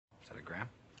Graham.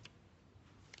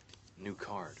 New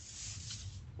card.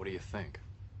 What do you think?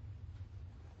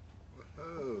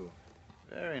 Woohoo.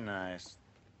 Very nice.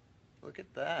 Look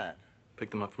at that.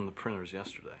 Picked them up from the printers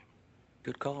yesterday.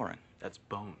 Good coloring. That's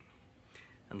bone.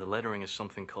 And the lettering is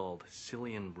something called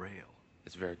Cillian Braille.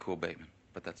 It's very cool, Bateman,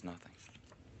 but that's nothing.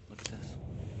 Look at this.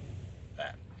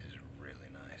 That is really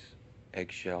nice.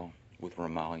 Eggshell with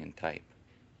Romalian type.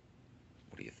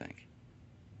 What do you think?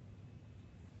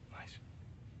 Nice.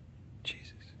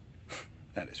 Jesus.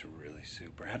 That is really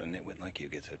super. How'd a nitwit like you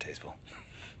get so tasteful?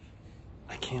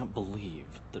 I can't believe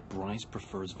that Bryce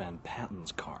prefers Van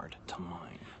Patten's card to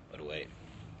mine. But wait.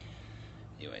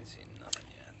 You ain't seen nothing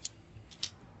yet.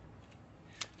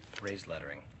 Raised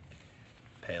lettering.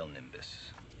 Pale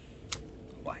nimbus.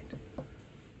 White.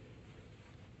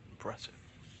 Impressive.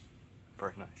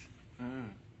 Very nice.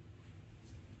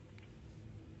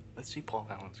 Let's see Paul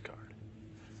Allen's card.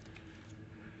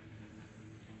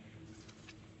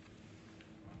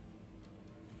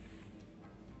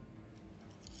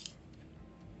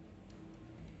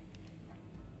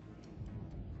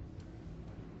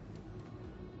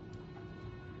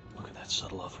 Look at that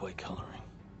subtle off-white coloring.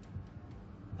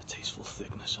 The tasteful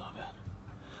thickness of it.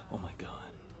 Oh my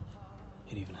God.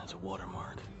 It even has a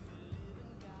watermark.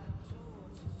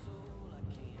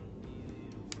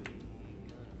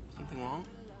 Something wrong?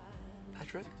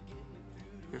 Patrick?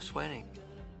 You're sweating.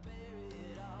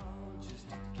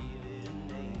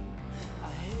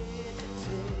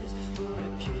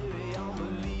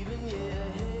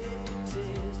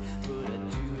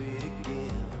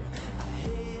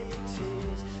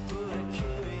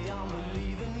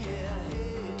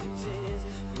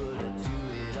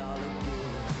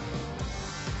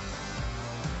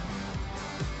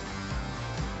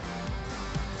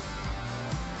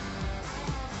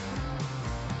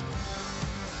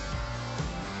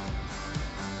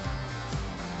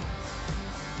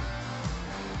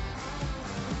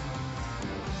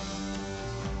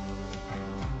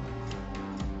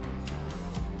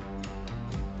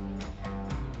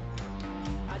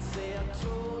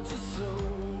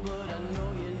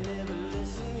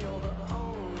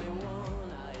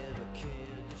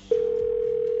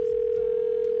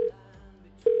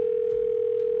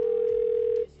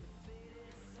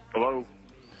 Hello?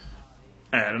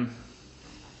 Adam,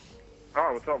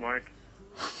 Oh, what's up, Mike?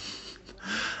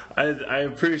 I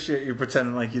appreciate you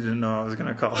pretending like you didn't know I was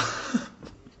gonna call.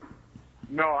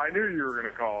 No, I knew you were going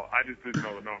to call. I just didn't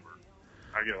know the number.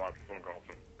 I get lots of phone calls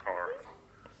from Colorado.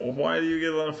 Well, why do you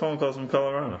get a lot of phone calls from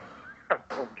Colorado? I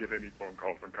don't get any phone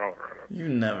calls from Colorado. You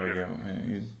never get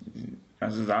them. I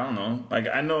don't know. Like,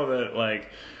 I know that, like,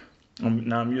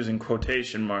 now I'm using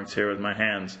quotation marks here with my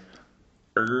hands.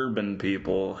 Urban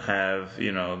people have,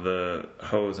 the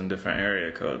hose in different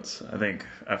area codes.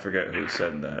 I forget who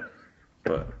said that,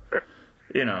 but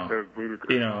That's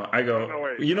ludicrous. I go, No,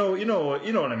 wait. you know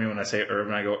what I mean when I say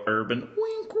urban. I go urban,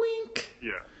 wink, wink.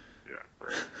 Yeah.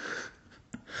 Right.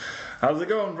 How's it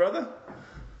going, brother?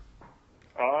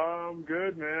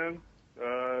 Good, man.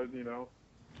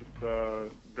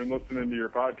 Been listening to your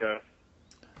podcast.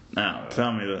 Now,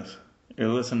 tell me this: you're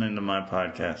listening to my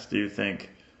podcast. Do you think,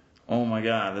 oh my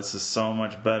God, this is so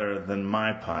much better than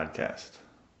my podcast?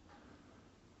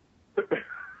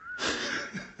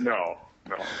 No.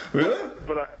 Really?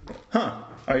 But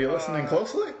Are you listening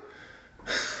closely?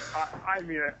 I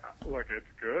mean, look, it's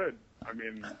good. I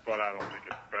mean, but I don't think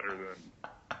it's better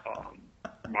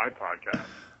than my podcast.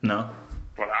 No.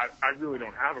 But I really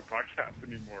don't have a podcast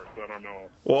anymore, so I don't know.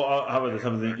 Well, how about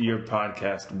something your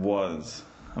podcast was?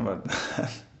 How about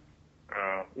that?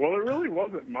 Well, it really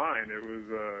wasn't mine. It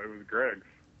was Greg's.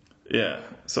 Yeah.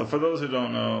 So for those who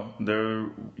don't know, there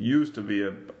used to be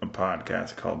a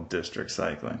podcast called District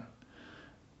Cycling.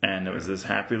 And it was this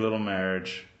happy little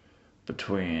marriage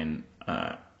between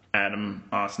Adam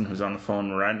Austin, who's on the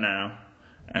phone right now,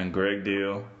 and Greg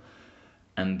Deal.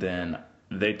 And then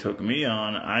they took me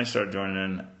on, I started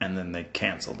joining, and then they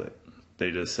canceled it. They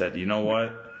just said, you know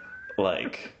what?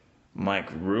 Like,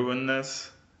 Mike ruined this.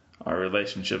 Our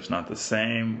relationship's not the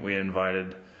same. We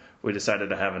decided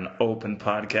to have an open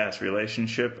podcast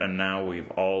relationship, and now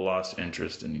we've all lost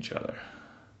interest in each other.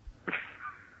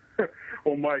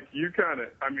 Well, Mike, you kind of,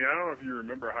 I don't know if you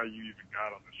remember how you even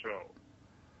got on the show.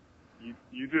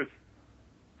 You just,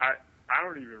 I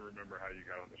don't even remember how you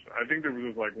got on the show. I think there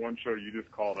was like one show you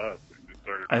just called us and just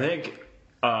started. I think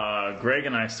Greg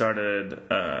and I started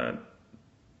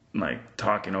like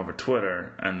talking over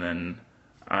Twitter, and then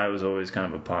I was always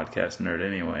kind of a podcast nerd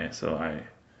anyway, so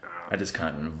I just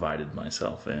kind of invited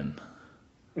myself in.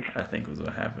 I think was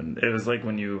what happened. It was like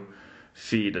when you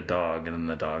feed a dog, and then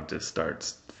the dog just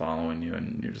starts following you,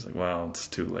 and you're just like, well, it's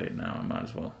too late now. I might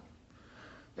as well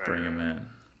bring him in.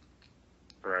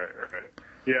 Right.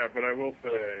 Yeah, but I will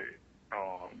say,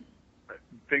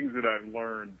 things that I've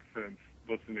learned since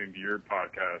listening to your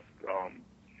podcast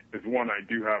is one, I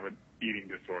do have an eating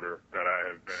disorder that I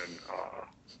have been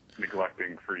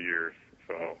neglecting for years.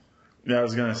 So. Yeah, I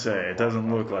was gonna say it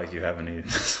doesn't look like you have an eating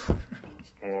disorder.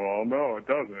 Well, no, it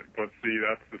doesn't. But see,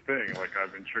 that's the thing. Like,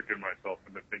 I've been tricking myself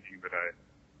into thinking that I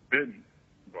didn't,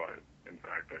 but in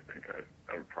fact, I think I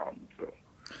have a problem. So.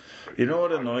 You know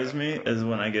what annoys me is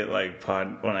when I get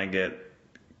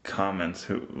comments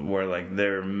where like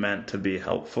they're meant to be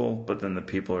helpful, but then the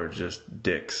people are just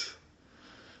dicks.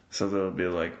 So they'll be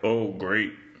like, "Oh,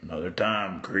 great, another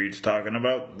time Creed's talking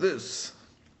about this,"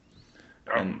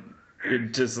 and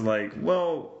it's just like,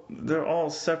 well, they're all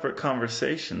separate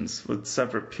conversations with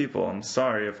separate people. I'm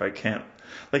sorry if I can't.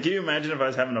 Like, can you imagine if I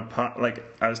was having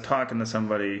I was talking to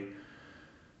somebody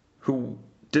who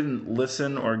didn't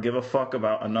listen or give a fuck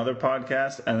about another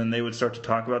podcast, and then they would start to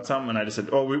talk about something, and I just said,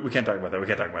 "Oh, we can't talk about that. We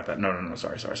can't talk about that. No.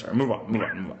 Sorry. Move on."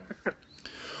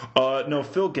 No,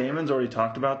 Phil Gaiman's already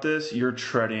talked about this. You're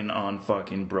treading on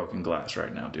fucking broken glass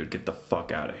right now, dude. Get the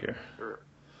fuck out of here.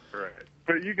 Right.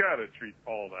 But you gotta treat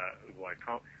all that as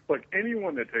like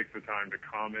anyone that takes the time to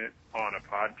comment on a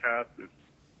podcast is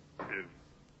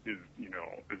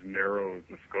as narrow as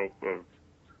the scope of,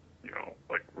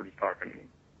 like we're just talking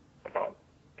about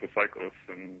the cyclists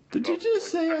and. Did you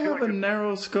just say I have a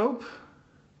narrow scope?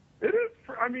 It is.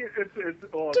 I mean,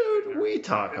 it's. Well, dude, we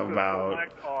talk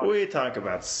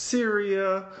about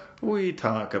Syria. We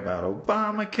talk about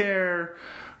Obamacare.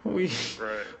 We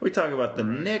talk about the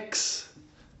Knicks.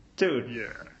 Dude.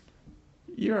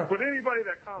 Yeah. But anybody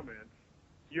that comments,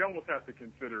 you almost have to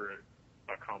consider it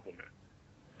a compliment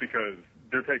because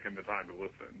they're taking the time to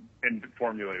listen and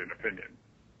formulate an opinion.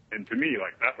 And to me,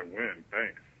 like, that's a win.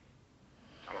 Thanks.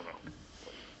 I don't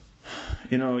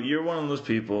know. You're one of those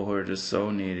people who are just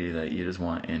so needy that you just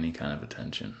want any kind of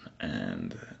attention.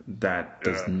 And that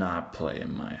does not play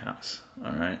in my house.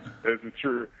 All right? This is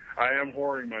true. I am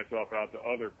whoring myself out to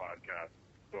other podcasts.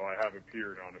 So I have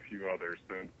appeared on a few others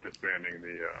since disbanding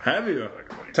the... have you?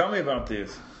 Tell me about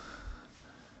these.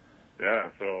 Yeah,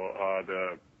 so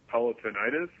the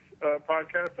Pelotonitis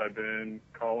podcast, I've been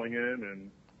calling in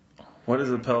and... What is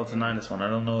the Pelotonitis one? I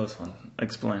don't know this one.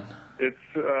 Explain. It's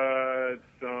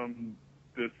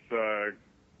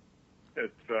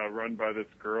run by this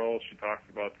girl. She talks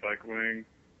about cycling,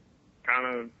 kind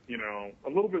of, a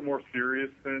little bit more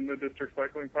serious than the District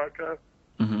Cycling podcast.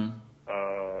 Mm-hmm.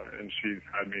 And she's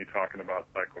had me talking about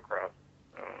cyclocross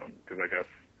because I guess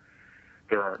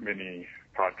there aren't many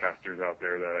podcasters out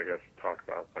there that I guess talk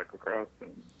about cyclocross.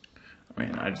 And, I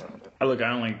mean,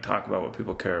 I only talk about what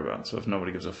people care about. So if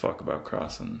nobody gives a fuck about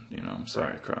cross, then I'm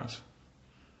sorry, cross.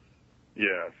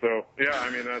 Yeah. So I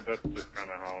mean that's just kind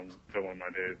of how I'm filling my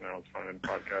days now. Is finding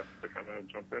podcasts to kind of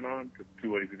jump in on because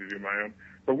too lazy to do my own.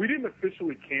 But we didn't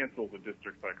officially cancel the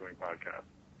District Cycling podcast.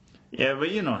 Yeah,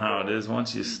 but you know how it is.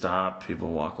 Once you stop, people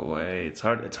walk away. It's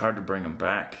hard to bring them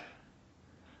back.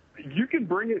 You can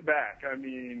bring it back. I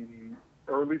mean,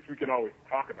 or at least we can always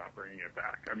talk about bringing it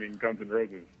back. I mean, Guns N'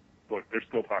 Roses, look, they're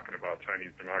still talking about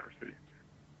Chinese democracy.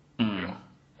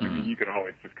 I mean, you can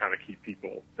always just kind of keep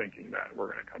people thinking that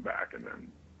we're going to come back, and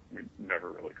then we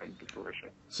never really come to fruition.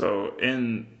 So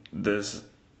in this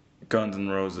Guns N'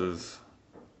 Roses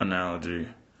analogy,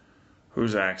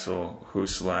 who's Axl,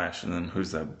 who's Slash, and then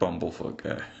who's that bumblefoot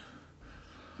guy?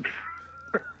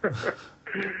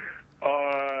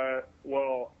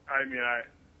 Well, I mean, I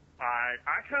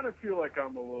kind of feel like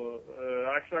I'm a little.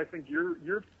 Actually, I think you're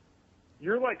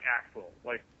like Axl.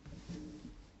 Like,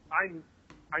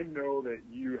 I know that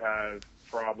you have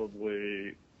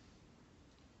probably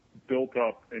built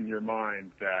up in your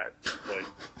mind that, like,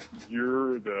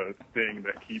 you're the thing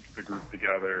that keeps the group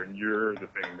together and you're the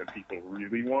thing that people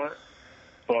really want.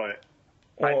 But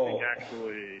I think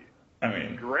actually,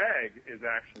 Greg is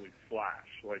actually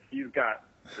Slash. Like, he's got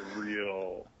the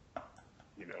real,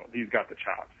 he's got the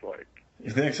chops. Like,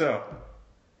 you think so?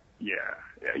 Yeah.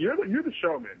 You're the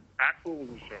showman. Axl was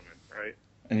the showman, right?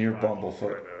 And you're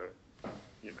bumblefoot.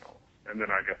 And then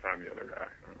I guess I'm the other guy.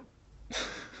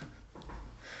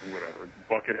 Whatever.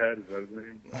 Buckethead, is that his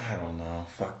name? I don't know.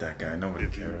 Fuck that guy. Nobody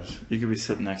cares. You could be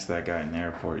sitting next to that guy in the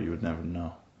airport. You would never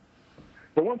know.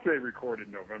 But once they recorded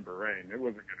November Rain, it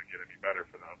wasn't going to get any better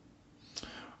for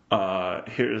them.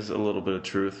 Here's a little bit of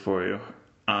truth for you.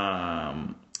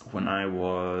 When I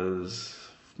was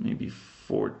maybe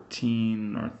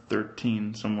 14 or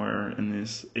 13, somewhere in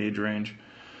this age range,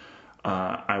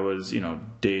 I was,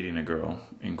 dating a girl,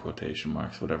 in quotation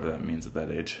marks, whatever that means at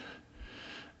that age.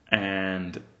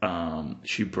 And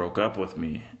she broke up with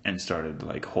me and started,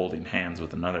 like, holding hands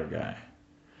with another guy.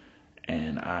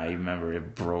 And I remember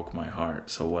it broke my heart.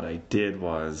 So what I did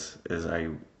is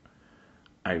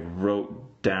I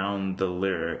wrote down the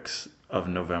lyrics of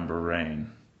November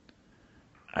Rain.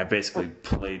 I basically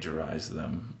plagiarized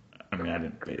them. I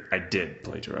mean, I did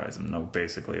plagiarize them. No,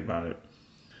 basically about it.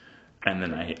 And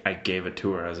then I gave it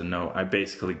to her as a note. I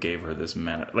basically gave her this and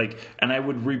I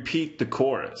would repeat the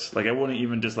chorus. Like, I wouldn't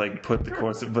even just, like, put the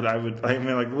chorus, but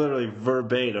literally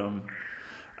verbatim.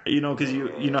 Because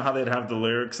you know how they'd have the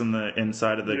lyrics in the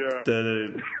inside of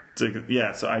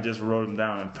so I just wrote them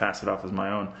down and passed it off as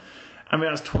my own. I mean,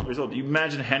 I was 12 years old. You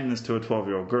imagine handing this to a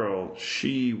 12-year-old girl.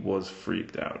 She was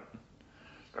freaked out.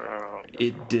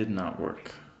 It did not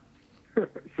work.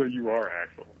 So you are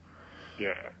Axl.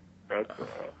 Yeah. That's,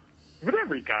 but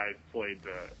every guy played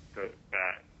that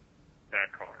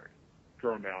card.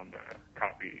 Throwing down the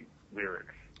copy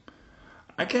lyrics.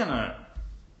 I can't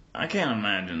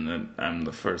imagine that I'm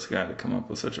the first guy to come up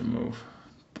with such a move.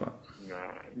 But nah,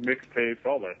 mixtapes,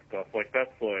 all that stuff. Like,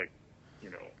 that's like,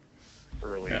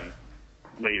 early... Yeah.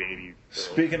 Late 80s.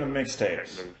 Speaking of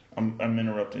mixtapes, I'm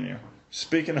interrupting you.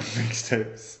 Speaking of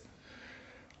mixtapes,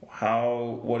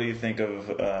 what do you think of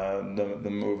the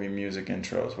movie music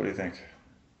intros? What do you think?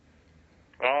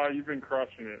 You've been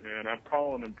crushing it, man. I'm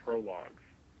calling them prologues.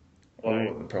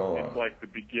 The prologue. It's like the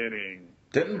beginning.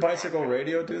 Didn't Bicycle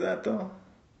Radio do that, though?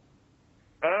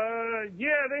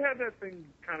 Yeah, they had that thing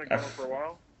kind of going for a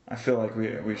while. I feel like we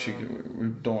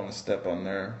don't want to step on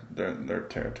their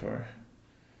territory.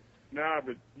 Nah,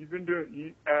 but you've been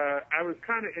doing. I was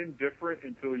kind of indifferent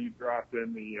until you dropped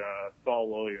in the Saul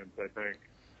Williams. I think.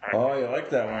 You like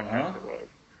that one, huh?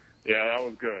 Yeah, that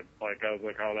was good. Like, I was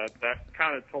like, oh, that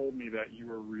kind of told me that you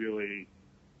were really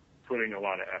putting a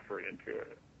lot of effort into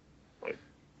it.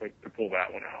 Like to pull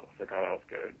that one out. It's like, oh, that was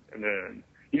good. And then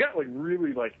you got like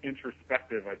really like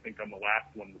introspective. I think on the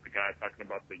last one with the guy talking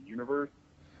about the universe.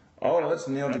 Oh, that's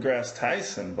Neil deGrasse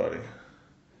Tyson, buddy.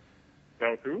 That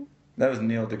was who? That was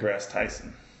Neil deGrasse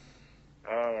Tyson.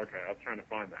 Oh, okay. I was trying to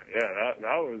find that. Yeah,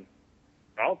 that was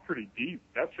pretty deep.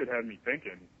 That shit had me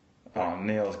thinking. Oh,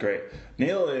 Neil's great.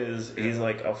 He's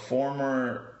like a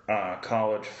former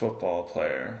college football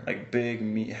player, like big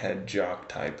meathead jock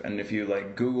type. And if you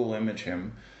like Google image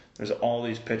him, there's all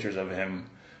these pictures of him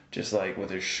just like with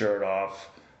his shirt off,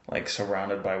 like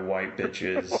surrounded by white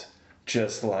bitches,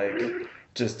 just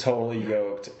totally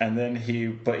yoked. And then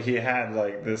he had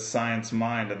like this science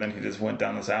mind, and then he just went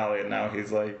down this alley, and now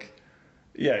he's like,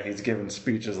 yeah, he's giving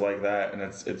speeches like that, and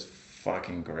it's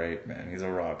fucking great, man. He's a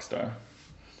rock star.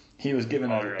 He was given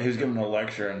a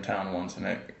lecture in town once,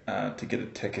 and to get a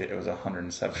ticket, it was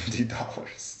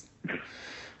 $170.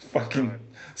 Fucking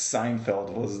Seinfeld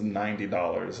was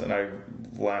 $90, and I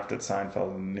laughed at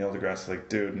Seinfeld, and Neil deGrasse was like,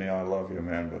 dude, Neil, I love you,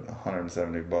 man, but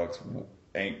 $170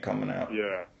 ain't coming out.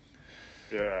 Yeah.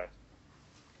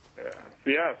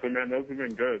 So, man, those have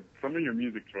been good. Some of your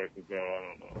music choices, though, I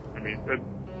don't know. I mean,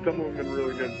 some of them have been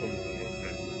really good, some of them have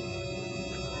been.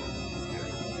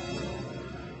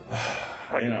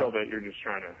 I can tell that you're just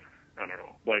trying to, I don't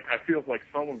know. Like, I feel like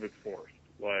some of it's forced.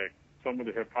 Like, some of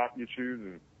the hip-hop you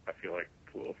choose, I feel like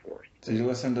it's a little forced. Did you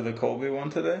listen to the Colby one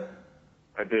today?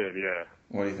 I did, yeah.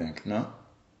 What do you think? No?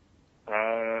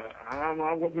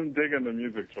 I wasn't digging the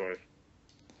music choice.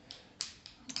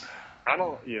 I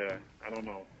don't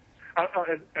know.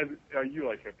 You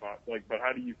like hip hop, but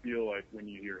how do you feel like when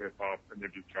you hear hip hop and they're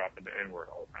just dropping the N-word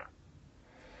all the time?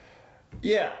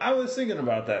 Yeah, I was thinking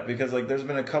about that because like there's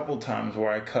been a couple times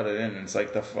where I cut it in and it's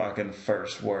like the fucking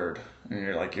first word, and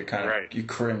you're kind of you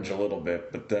cringe a little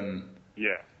bit, but then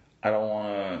I don't want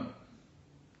to.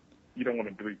 You don't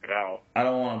want to bleep it out. I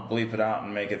don't want to bleep it out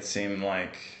and make it seem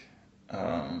like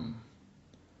I'm.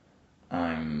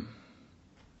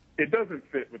 It doesn't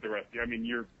fit with the rest of you. I mean,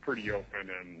 you're pretty open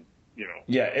and,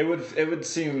 Yeah, it would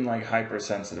seem like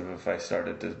hypersensitive if I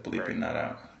started just bleeping that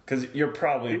out. Because you're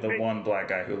probably the one black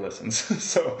guy who listens,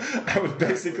 so I would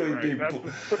basically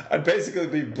I'd basically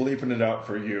be bleeping it out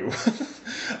for you.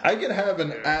 I could have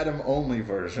an Adam only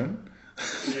version.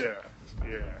 Yeah.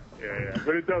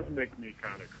 But it does make me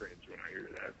kind of cringe when I hear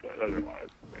that. But otherwise,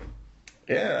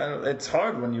 yeah, it's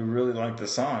hard when you really like the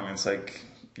song. It's like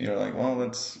you're like, well,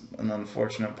 that's an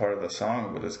unfortunate part of the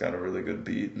song, but it's got a really good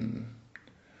beat and.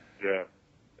 Yeah.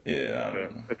 I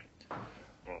don't know.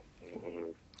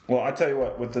 Well, I tell you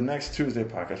what, with the next Tuesday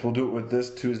podcast, we'll do it with this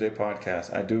Tuesday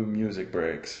podcast. I do music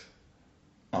breaks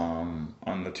on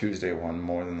the Tuesday one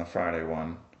more than the Friday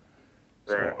one.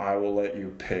 So Right. I will let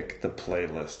you pick the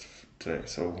playlist today.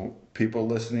 So people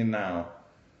listening now,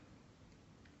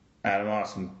 Adam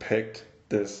Austin picked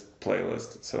this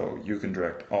playlist, so you can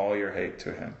direct all your hate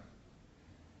to him.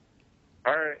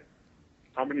 All right.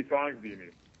 How many songs do you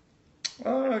need?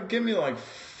 Give me like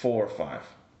 4 or 5.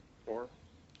 4?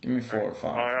 Give me 4 or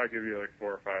 5. I'll give you like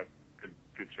 4 or 5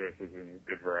 good choices and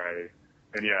good variety.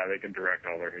 And yeah, they can direct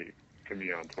all their hate to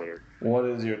me on Twitter. What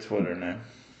is your Twitter name?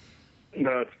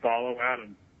 No, it's follow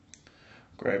Adam.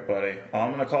 Great, buddy.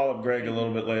 I'm going to call up Greg a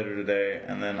little bit later today,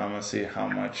 and then I'm going to see how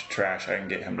much trash I can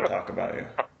get him to talk about you.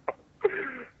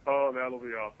 Oh, that'll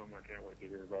be awesome. I can't wait to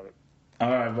hear about it. All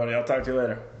right, buddy. I'll talk to you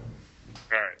later.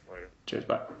 All right, later. Cheers.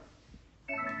 Bye.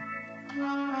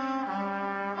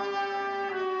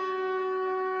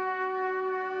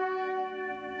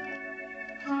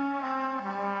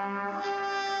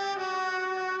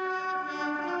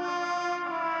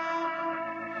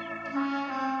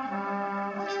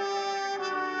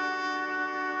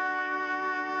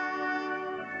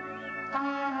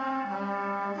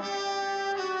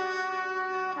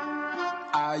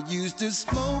 I used to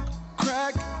smoke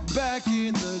crack back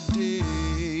in the day.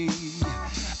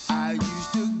 I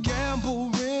used to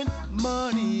gamble, rent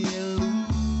money and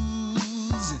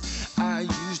lose. I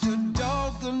used to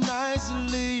dog the nice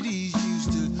ladies,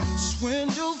 used to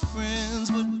swindle friends,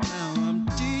 but now I'm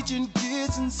teaching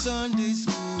kids in Sunday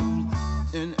school,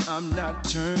 and I'm not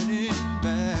turning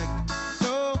back,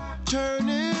 no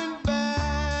turning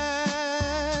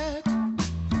back,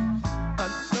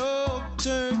 no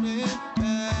turning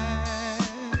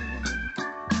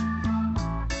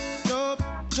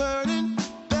turning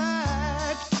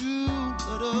back to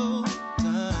good old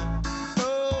time.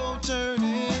 No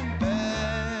turning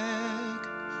back.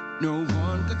 No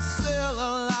one could sell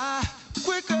a lie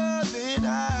quicker than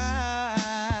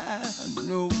I.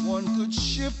 No one could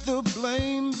shift the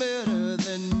blame better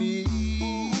than me.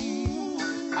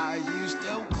 I used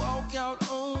to walk out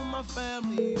on my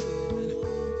family,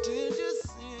 pretend to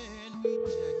sin,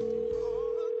 reject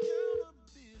all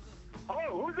accountability.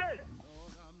 Hello, who's this?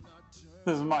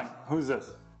 This is Mike. Who's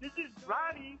this? This is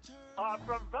Ronnie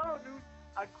from Velo News.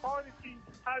 I'm calling to see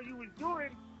how you was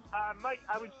doing. Mike,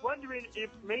 I was wondering if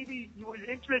maybe you was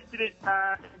interested in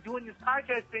doing this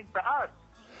podcast thing for us,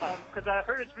 because I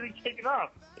heard it's really taken off.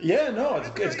 Yeah, no,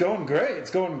 it's going great. It's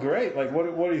going great. Like, what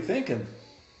are you thinking?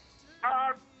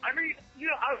 I mean,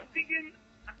 I was thinking,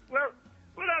 well,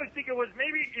 what I was thinking was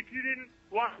maybe if you didn't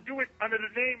want to do it under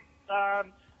the name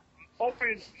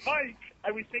Open Mike, I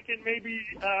was thinking maybe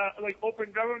like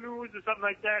Open Velo News or something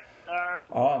like that.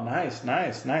 Oh, nice.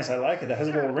 I like it. It has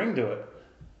a little ring to it.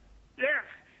 Yeah,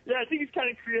 I think it's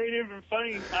kind of creative and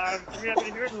funny. I've been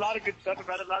hearing a lot of good stuff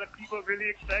about it. A lot of people are really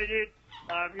excited.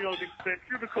 The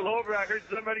Cubicle Over, I heard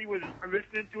somebody was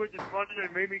listening to it this morning and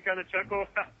it made me kind of chuckle.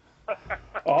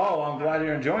 Oh, I'm glad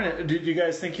you're enjoying it. Did you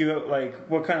guys think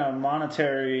what kind of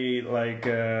monetary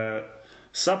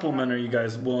supplement are you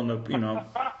guys willing to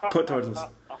put towards this?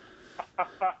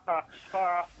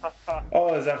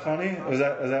 Oh, is that funny? Is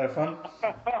that fun?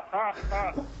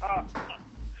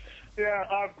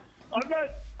 Yeah, I'm not.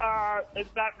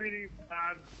 It's not really.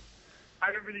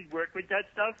 I don't really work with that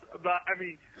stuff, but I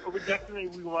mean, we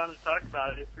want to talk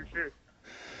about it for sure.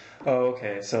 Oh,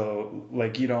 okay. So,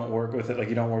 you don't work with it.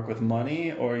 You don't work with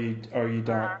money, or you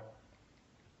don't.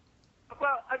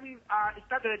 Well, I mean, it's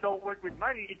not that I don't work with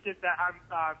money. It's just that I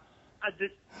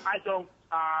don't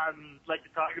like to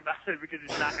talk about it because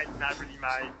it's not really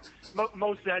my.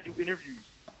 Mostly, I do interviews.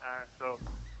 So,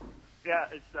 yeah,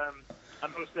 it's I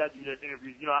mostly I do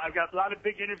interviews. I've got a lot of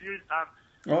big interviews.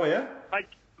 Oh yeah.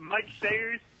 Mike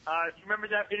Sayers. You remember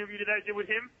that interview that I did with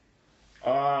him?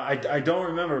 I don't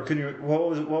remember. Can you? What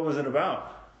was it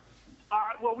about?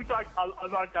 Well, we talked a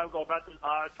long time ago about the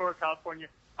tour of California.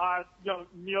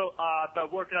 Neil, been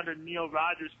working under Neil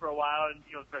Rogers for a while, and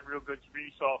Neil's been real good to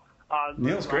me. So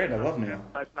Neil's great. I love Neil.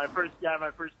 My first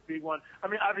big one. I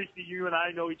mean, obviously you and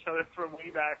I know each other from way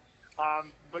back.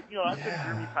 But I've been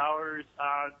Jeremy Powers.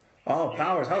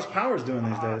 Powers. How's Powers doing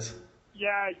these days?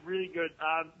 Yeah, really good.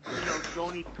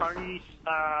 Jonas Carnish.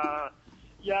 A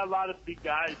lot of big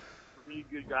guys. Really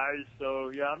good guys. So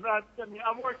yeah, I'm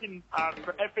working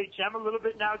for FHM a little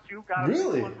bit now too. Got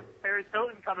really? One with Paris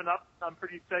Hilton coming up. I'm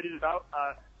pretty excited about.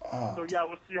 So yeah,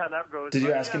 we'll see how that goes. Did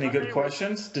you ask any good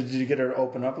questions? Did you get her to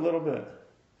open up a little bit?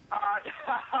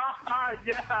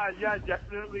 Yeah,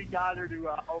 definitely got her to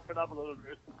open up a little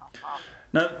bit.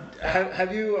 Now,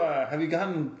 have you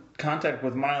gotten contact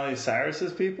with Miley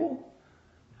Cyrus's people?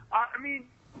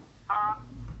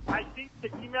 I think the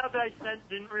email that I sent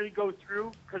didn't really go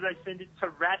through because I sent it to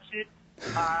Ratchet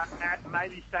at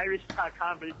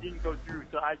MileyCyrus.com, but it didn't go through.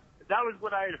 So that was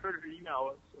what I had heard of the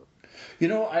email. So. You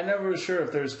know, I never was sure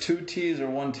if there's 2 T's or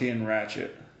 1 T in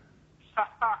Ratchet.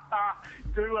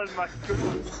 Good one, Mike. Good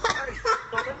one. Hey, so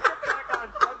let's get back on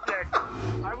subject.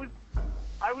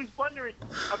 I was wondering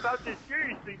about this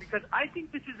seriously because I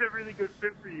think this is a really good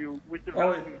fit for you with the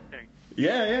value thing.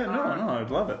 Yeah, no, I'd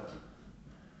love it.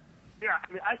 Yeah,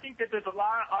 I mean, I think that there's a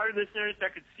lot of our listeners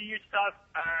that could see your stuff,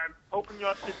 open you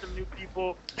up to some new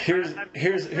people. Here's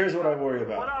what I worry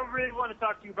about. What I really want to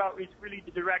talk to you about is really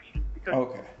the direction because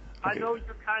Okay. I know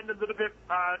you're kind of a little bit.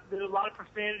 There's a lot of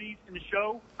profanities in the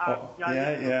show.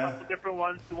 Yeah. A couple different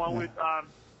ones. The one with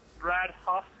Brad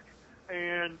Huff,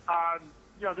 and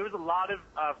there was a lot of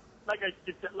like kind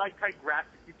of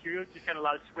graphic material, just kind of a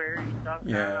lot of swearing and stuff.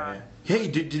 Yeah. Hey,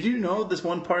 did you know this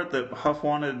one part that Huff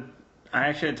wanted? I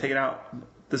actually had to take it out.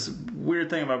 This weird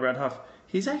thing about Brad Huff.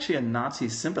 He's actually a Nazi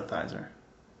sympathizer.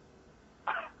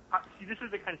 See, this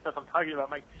is the kind of stuff I'm talking about,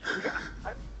 Mike.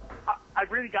 I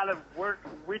really got to work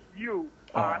with you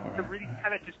to really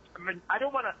kind of just. I mean, I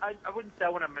don't want to. I wouldn't say I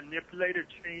want to manipulate or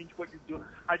change what you do.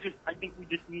 I think we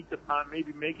just need to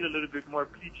maybe make it a little bit more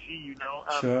PG. You know.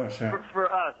 Sure. For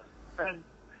us, and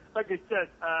like I said,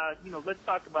 let's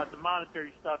talk about the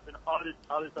monetary stuff and all this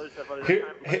other stuff.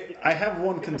 I have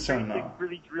one concern though.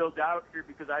 Really drilled out here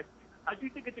because I do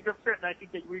think it's a good fit, and I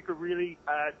think that we could really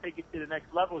take it to the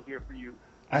next level here for you.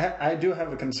 I do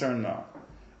have a concern though.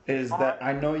 Is that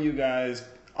I know you guys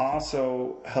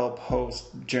also help host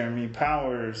Jeremy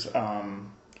Powers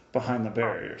Behind the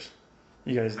Barriers.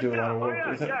 You guys do a lot of work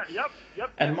with it. Yep.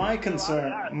 And my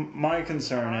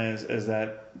concern is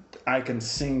that I can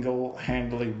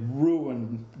single-handedly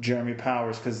ruin Jeremy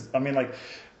Powers because I mean, like,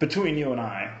 between you and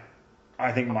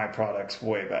I think my product's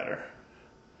way better.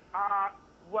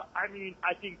 Well, I mean,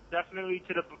 I think definitely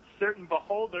to the certain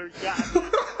beholder, yeah. I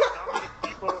mean, how many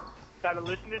people that are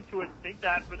listening to it think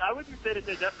that, but I wouldn't say that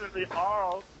they definitely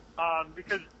are,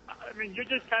 because I mean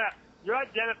you're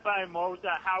identifying more with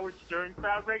that Howard Stern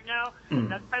crowd right now,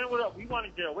 and that's kind of what we want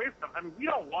to get away from. I mean,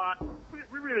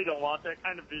 we really don't want that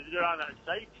kind of visitor on our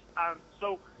site.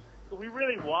 So we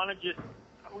really want to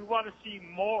see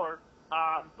more.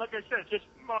 Like I said, just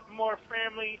more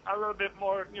family, a little bit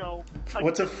more, Like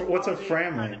what's a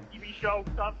family? Kind of TV show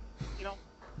stuff,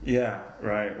 Yeah,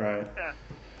 right.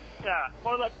 Yeah,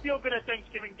 more like feel good at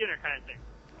Thanksgiving dinner kind of thing.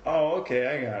 Oh, okay,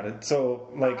 I got it. So,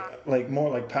 like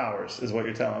more like Powers is what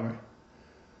you're telling me.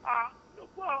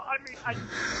 Well, I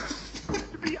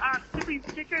mean,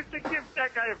 to give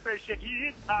that guy a fair shake, he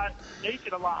is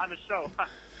naked a lot on the show.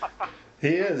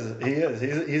 He is.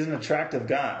 He's an attractive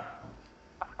guy.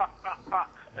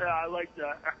 Yeah, I like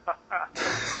that.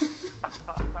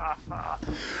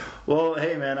 Well,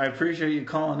 hey man, I appreciate you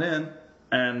calling in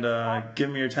and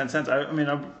giving me your 10 cents. I mean,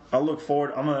 I'll look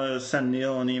forward. I'm gonna send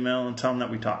Neil an email and tell him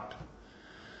that we talked.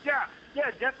 Yeah,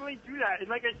 definitely do that. And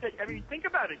like I said, I mean, think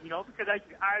about it, because I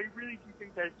really do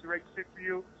think that it's the right fit for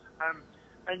you.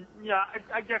 And yeah,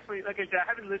 I definitely, like I said, I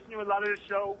haven't listened to a lot of the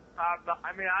show, but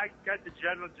I mean, I got the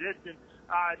general gist, and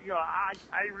I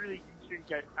really do think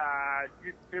that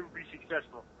it would be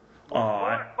successful,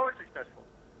 more successful.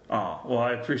 Oh, well,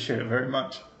 I appreciate it very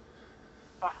much.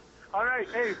 All right,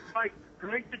 hey, Mike,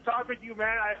 great to talk with you,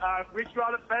 man. I wish you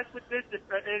all the best with this, and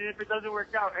if it doesn't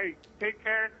work out, hey, take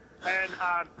care. And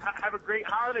have a great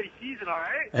holiday season, all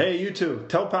right? Hey, you too.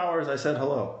 Tell Powers I said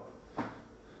hello.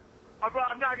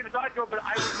 I'm not going to talk to him, but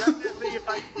I will definitely, if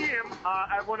I see him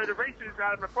at one of the races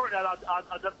around and report that,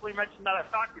 I'll definitely mention that I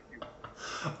talked with you.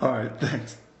 All right,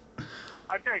 thanks.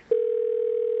 Okay.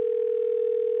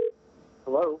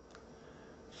 Hello?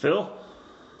 Phil?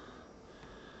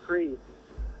 Creed.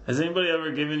 Has anybody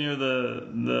ever given you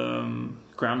the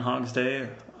Groundhog's Day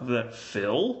of that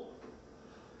Phil?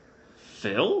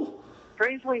 Phil?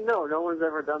 Strangely, no. No one's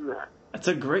ever done that. That's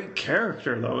a great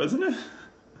character, though, isn't it?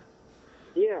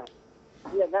 Yeah.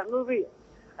 Yeah, that movie,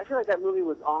 I feel like that movie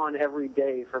was on every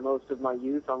day for most of my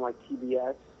youth on, like,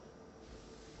 TBS.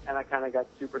 And I kind of got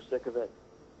super sick of it.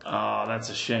 Oh, that's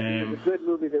a shame. It was a good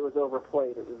movie that was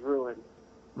overplayed. It was ruined.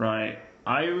 Right.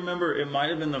 I remember it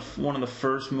might have been one of the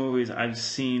first movies I've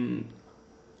seen,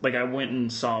 like I went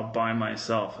and saw by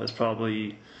myself. I was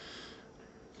probably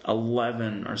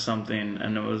 11 or something,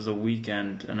 and it was a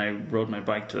weekend, and I rode my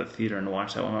bike to the theater and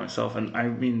watched that one by myself. And I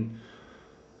mean,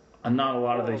 not a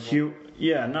lot of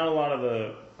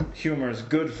the humor is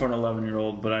good for an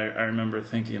 11-year-old, but I remember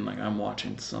thinking, like, I'm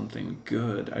watching something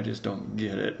good. I just don't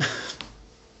get it.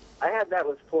 I had that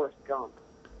with Forrest Gump.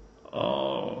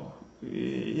 Oh,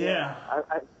 yeah.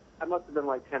 I must have been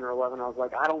like 10 or 11. I was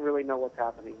like, I don't really know what's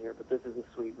happening here, but this is a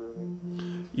sweet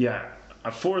movie. Yeah.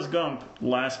 Forrest Gump,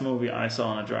 last movie I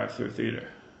saw in a drive-through theater.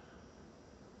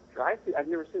 Drive Thru? I've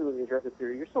never seen the movie Drive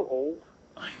Thru. You're so old.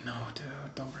 I know,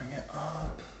 dude. Don't bring it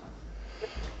up.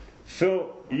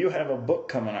 Phil, you have a book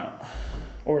coming out.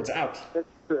 Or it's out. That's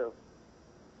true.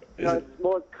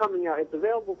 It's coming out. It's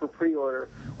available for pre-order.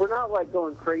 We're not like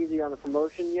going crazy on the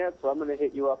promotion yet, so I'm going to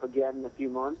hit you up again in a few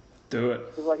months. Do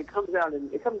it. Cause, like it comes out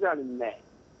in May.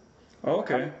 Oh,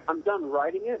 okay. I'm done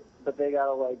writing it, but they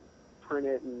gotta like print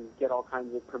it and get all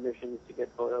kinds of permissions to get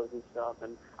photos and stuff.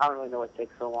 And I don't really know what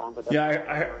takes so long. But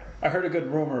yeah, I heard a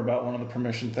good rumor about one of the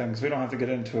permission things. We don't have to get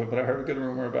into it, but I heard a good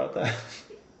rumor about that.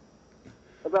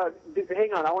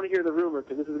 Hang on, I want to hear the rumor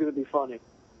because this is going to be funny.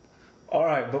 All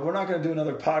right, but we're not going to do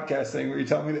another podcast thing where you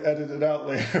tell me to edit it out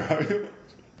later, are you?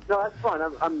 No, that's fine.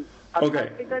 Okay. I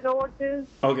think I know what it is.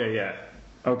 Okay, yeah.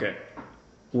 Okay.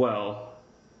 Well,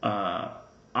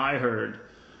 I heard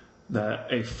that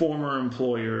a former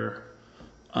employer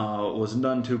was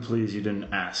none too pleased you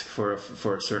didn't ask for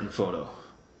a certain photo.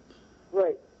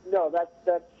 Right. No,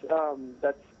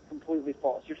 that's completely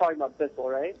false. You're talking about Bissell,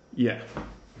 right? Yeah.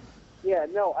 Yeah.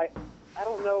 No, I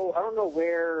don't know. I don't know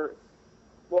where.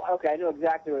 Well, okay, I know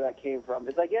exactly where that came from.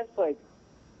 It's, I guess, like,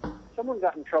 someone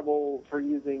got in trouble for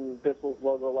using Bissell's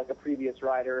logo like a previous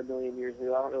rider a million years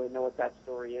ago. I don't really know what that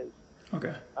story is.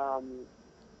 Okay.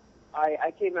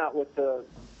 I came out with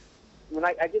when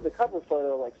I did the cover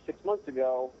photo like 6 months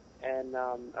ago, and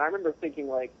I remember thinking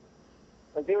like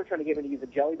they were trying to get me to use a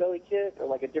Jelly Belly kit or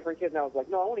like a different kit, and I was like,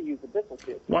 no, I want to use the Bissell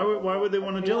kit. Why would they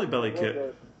want a Jelly Belly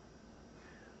kit?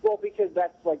 Well, because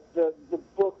that's like the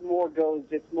book more goes,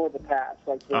 it's more the past.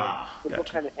 Like the book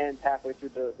kind of ends halfway through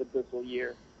the Bissell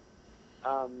year.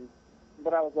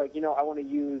 But I was like, I want to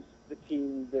use the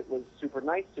team that was super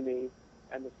nice to me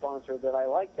and the sponsor that I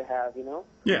like to have,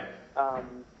 Yeah.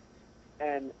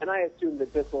 And I assumed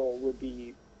that Bissell would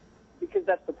be, because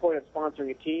that's the point of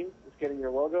sponsoring a team, is getting your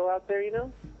logo out there,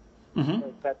 Mm-hmm.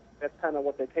 Like that's kind of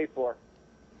what they pay for.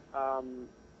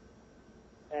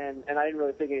 And I didn't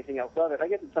really think anything else of it. I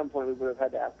guess at some point we would have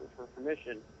had to ask for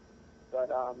permission. But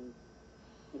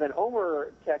then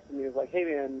Omer texted me, was like, hey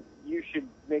man, you should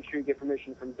make sure you get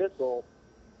permission from Bissell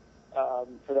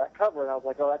for that cover. And I was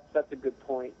like, oh, that's a good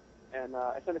point. And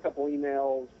I sent a couple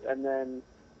emails, and then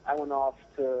I went off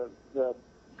to the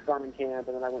Garmin camp,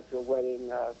 and then I went to a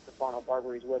wedding, Stefano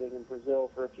Barbari's wedding in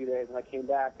Brazil for a few days, and I came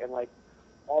back, and like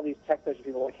all these text message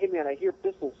people were like, hey man, I hear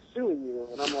Bissell's suing you.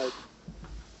 And I'm like,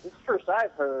 this is the first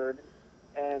I've heard,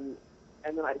 and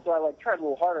then I like tried a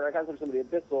little harder. I got from somebody at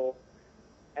Bissell,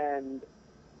 and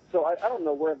so I don't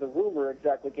know where the rumor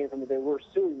exactly came from that they were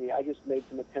suing me. I just made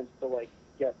some attempts to like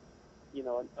get,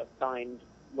 a signed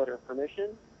letter of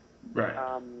permission. Right.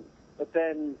 But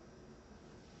then,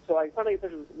 so I finally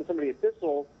get in touch with somebody at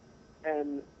Bissell,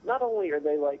 and not only are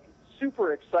they like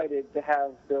super excited to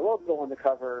have their logo on the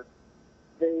cover,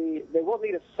 they want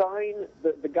me to sign,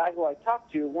 the guy who I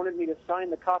talked to wanted me to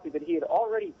sign the copy that he had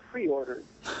already pre-ordered.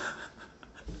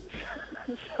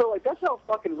 So, like, that's how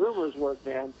fucking rumors work,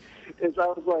 man. Is I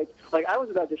was like I was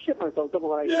about to shit myself,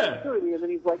 someone like, suing me, and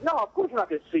then he's like, no, of course we're not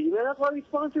going to sue you, man. That's why we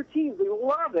sponsor teams. We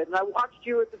love it. And I watched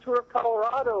you at the Tour of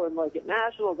Colorado, and, like, at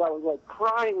Nationals, I was, like,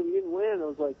 crying when you didn't win. I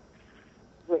was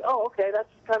like, oh, okay, that's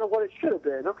kind of what it should have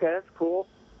been. Okay, that's cool.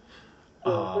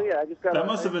 So yeah, I just got. That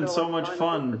must have been so much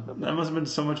fun. That must have been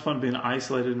so much fun being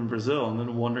isolated in Brazil and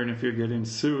then wondering if you're getting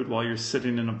sued while you're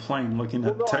sitting in a plane looking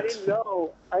at text.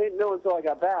 I didn't know until I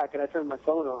got back and I turned my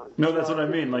phone on. No, that's what I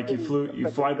mean. Like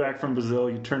you fly back from Brazil,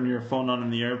 you turn your phone on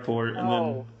in the airport, and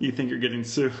then you think you're getting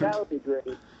sued. That would be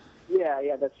great.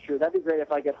 Yeah, that's true. That'd be great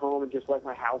if I get home and just like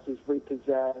my house is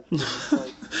repossessed. And,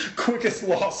 like, quickest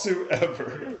lawsuit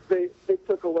ever. They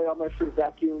took away all my free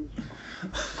vacuums.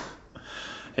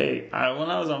 Hey, when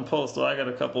I was on Postal, I got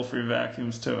a couple free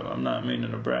vacuums too. I'm not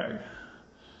meaning to brag.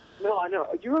 No, I know.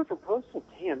 You run for Postal?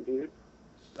 Damn, dude.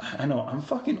 I know. I'm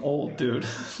fucking old, dude.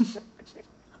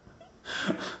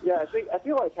 Yeah, I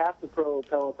feel like half the pro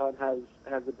peloton has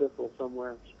a Bissell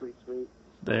somewhere. It's pretty sweet.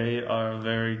 They are a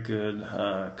very good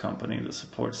company to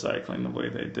support cycling the way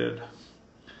they did.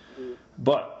 Mm-hmm.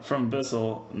 But from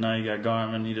Bissell, now you got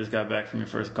Garmin. You just got back from your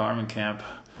first Garmin camp.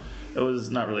 It was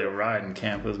not really a riding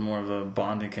camp. It was more of a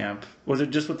bonding camp. Was it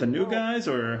just with the new guys,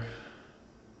 or?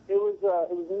 It was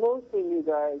mostly new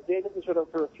guys. Danielson showed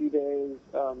up for a few days.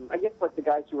 I guess like the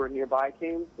guys who were nearby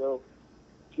came. So,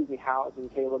 Howes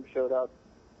and Caleb showed up.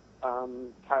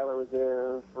 Tyler was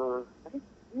there for, I think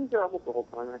he was there almost the whole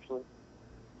time actually.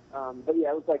 But yeah,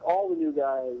 it was like all the new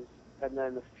guys and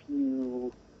then a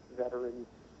few veterans.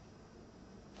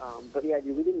 But yeah,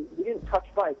 dude, we didn't touch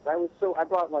bikes. I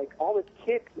brought like all this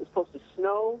kit. It was supposed to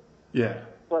snow. Yeah.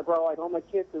 So I brought like all my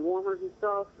kits and warmers and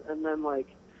stuff, and then like,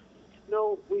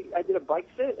 I did a bike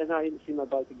fit, and I didn't see my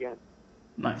bike again.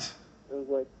 Nice. It was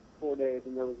like 4 days,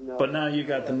 and there was no. But now you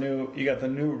got the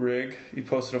new rig. You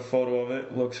posted a photo of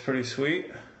it. Looks pretty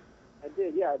sweet. I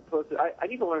did, yeah. I posted. I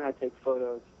need to learn how to take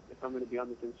photos if I'm going to be on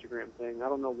this Instagram thing. I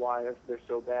don't know why they're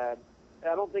so bad.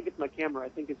 I don't think it's my camera. I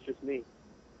think it's just me.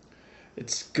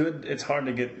 It's good. It's hard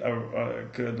to get a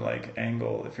good like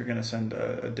angle if you're gonna send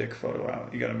a dick photo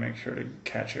out. You got to make sure to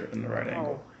catch it in the right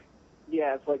angle.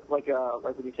 Yeah, it's like when you're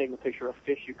taking a picture of a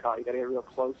fish you caught. You got to get real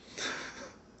close.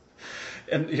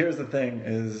 And here's the thing: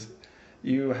 is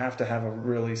you have to have a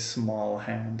really small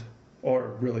hand or a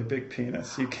really big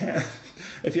penis. You can't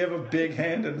if you have a big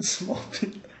hand and a small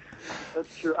penis.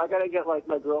 That's true. I got to get like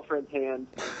my girlfriend's hand.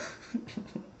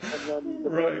 And then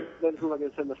who am I going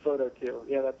to send the photo to?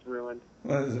 Yeah, that's ruined.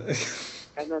 And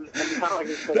then how am I going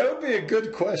to send that would be a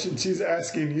good question. She's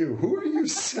asking you, who are you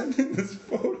sending this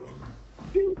photo?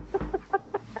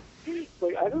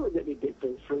 Like, I don't get any big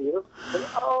things for you. Like,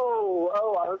 I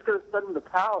was going to send them to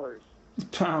Powers.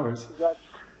 Powers.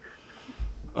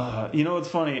 You know what's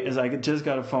funny is I just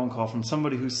got a phone call from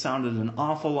somebody who sounded an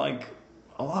awful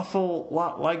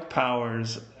lot like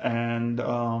Powers, and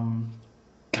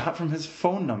got from his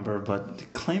phone number,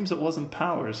 but claims it wasn't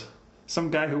Powers. Some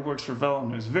guy who works for Velo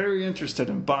News, very interested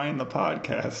in buying the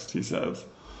podcast, he says.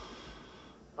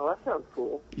 Oh, that sounds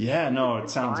cool. Yeah, no, it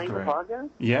sounds buying great. The podcast?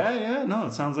 Yeah, no,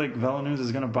 it sounds like Velo News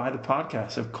is going to buy the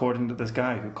podcast, according to this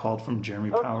guy who called from Jeremy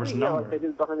Powers' number. Yeah, like they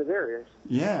did Behind the Barriers.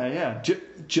 Yeah,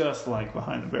 just like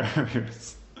Behind the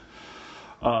Barriers.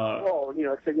 Well,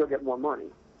 except you'll get more money.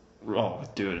 Oh,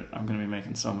 dude, I'm going to be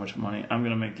making so much money. I'm going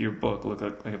to make your book look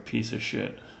like a piece of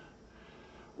shit.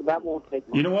 That won't take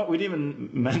money. You know what? We didn't even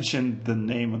mention the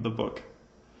name of the book.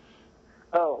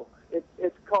 Oh,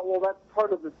 it's called, well, that's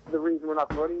part of the reason we're not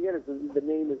promoting it is the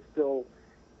name is still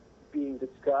being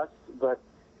discussed, but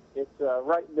it's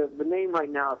the name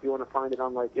right now, if you want to find it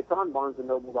on, it's on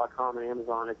BarnesandNoble.com and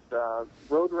Amazon. It's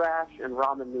Road Rash and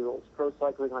Ramen Noodles, pro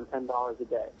cycling on $10 a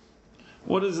day.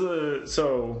 What is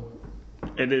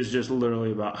it is just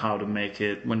literally about how to make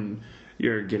it when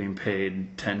you're getting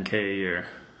paid $10K a year.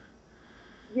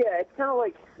 Yeah, it's kind of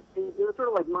like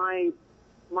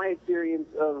my experience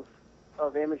of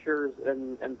amateurs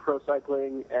and pro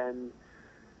cycling, and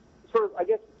sort of, I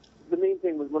guess the main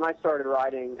thing was when I started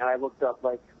riding and I looked up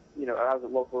I was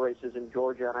at local races in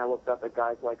Georgia and I looked up at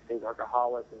guys like Cesar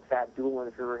Gahalis and Thad Doolin,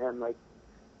 if you remember him,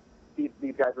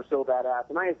 these guys were so badass,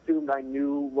 and I assumed I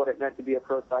knew what it meant to be a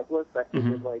pro cyclist. I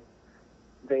figured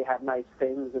they had nice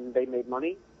things and they made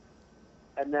money.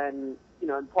 And then,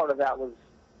 and part of that was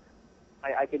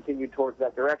I continued towards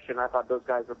that direction. I thought those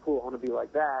guys were cool. I want to be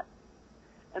like that.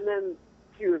 And then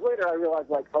a few years later, I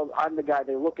realized, I'm the guy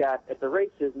they look at the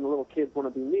races, and the little kids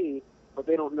want to be me, but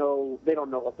they don't know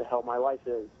what the hell my life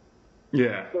is.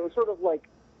 Yeah. So it's sort of like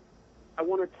I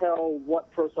want to tell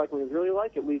what pro cycling is really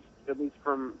like, at least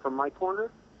from my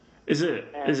corner. Is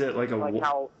it like a...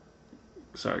 how...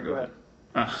 Sorry, go ahead.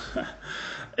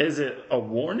 Is it a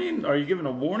warning? Are you giving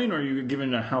a warning, or are you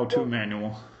giving a how-to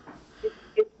manual?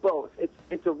 It's both.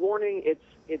 It's a warning. It's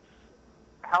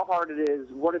how hard it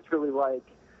is, what it's really like,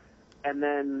 and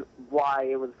then why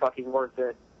it was fucking worth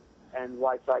it, and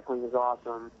why cycling is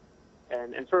awesome,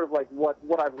 and sort of like what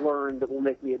I've learned that will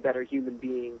make me a better human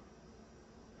being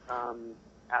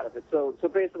out of it. So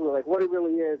basically, what it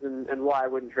really is, and why I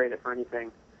wouldn't trade it for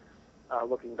anything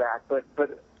looking back. But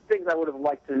things I would have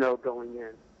liked to know going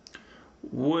in.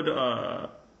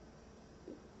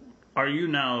 Are you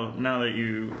now that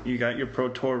you got your Pro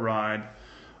Tour ride,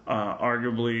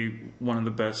 arguably one of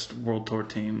the best World Tour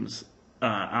teams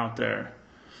out there,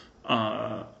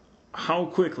 how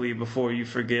quickly before you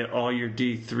forget all your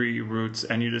D3 roots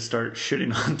and you just start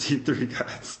shitting on D3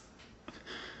 guys?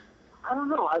 I don't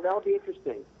know. That'll be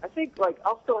interesting. I think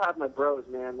I'll still have my bros,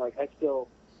 man. I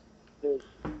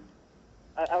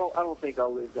don't think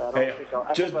I'll lose that.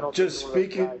 Just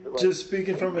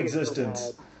speaking from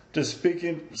existence. Just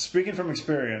speaking from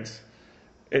experience,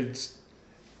 it's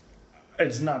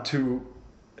not too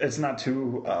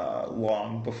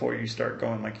long before you start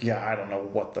going I don't know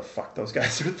what the fuck those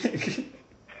guys are thinking.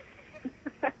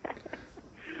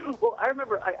 Well, I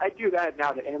remember I do that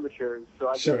now to amateurs, so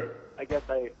I guess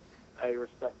I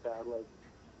respect that.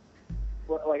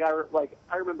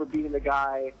 I remember being the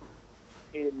guy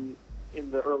in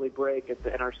the early break at the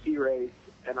NRC race,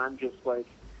 and I'm just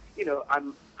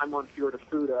I'm on Fiorda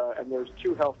Fuda, and there's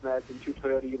 2 health meds and 2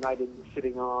 Toyota United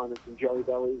sitting on, and some Jelly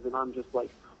Bellies, and I'm just why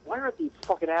aren't these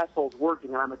fucking assholes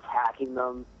working? And I'm attacking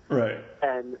them. Right.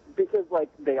 And because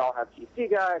they all have TC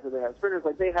guys or they have sprinters,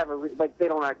 they have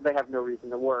they have no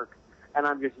reason to work, and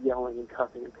I'm just yelling and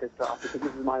cussing and pissed off because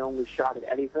this is my only shot at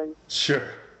anything. Sure.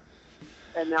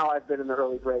 And now I've been in the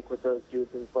early break with those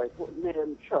dudes, and it's like, well,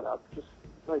 man, shut up. Just,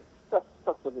 like, stuff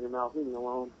in your mouth. Leave me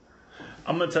alone.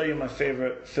 I'm going to tell you my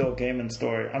favorite Phil Gaiman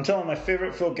story. I'm telling my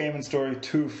favorite Phil Gaiman story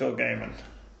to Phil Gaiman.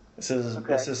 This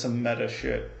is some meta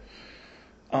shit.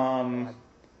 I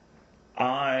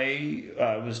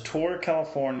was tour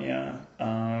California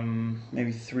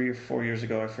maybe 3 or 4 years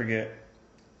ago, I forget.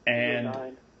 And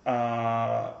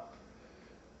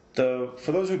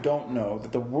for those who don't know,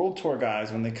 that the World Tour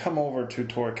guys, when they come over to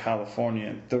tour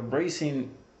California, the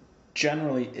racing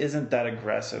generally isn't that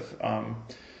aggressive.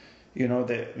 You know,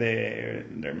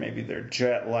 they're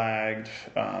jet lagged.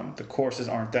 The courses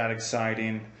aren't that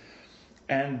exciting,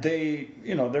 and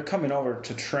they're coming over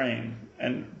to train.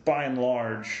 And by and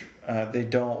large, they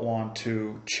don't want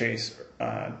to chase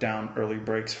down early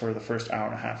breaks for the first hour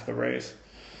and a half of the race.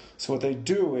 So what they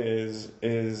do is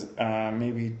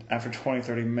maybe after 20,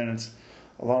 30 minutes,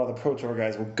 a lot of the Pro Tour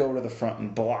guys will go to the front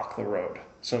and block the road.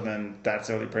 So then that's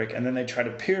early break, and then they try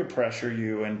to peer pressure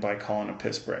you in by calling a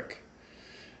piss break.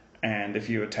 And if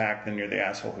you attack, then you're the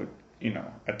asshole who,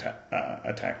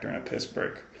 attacked during a piss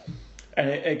break. And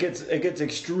it gets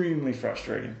extremely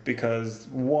frustrating because,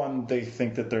 one, they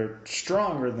think that they're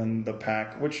stronger than the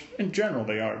pack, which in general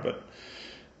they are, but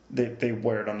they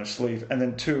wear it on their sleeve. And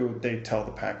then, two, they tell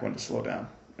the pack when to slow down.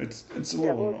 It's a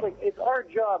little annoying. It's like, it's our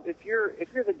job. If you're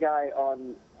the guy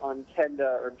on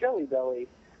Kenda or Jelly Belly,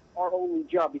 our only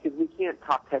job, because we can't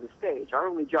top 10 a stage, our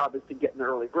only job is to get an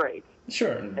early break.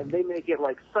 Sure. And they make it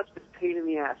like such this pain in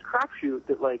the ass crapshoot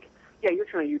that, like, yeah, you're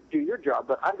trying to do your job,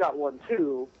 but I've got one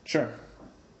too. Sure.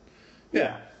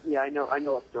 Yeah. Yeah, I know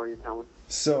what story you're telling.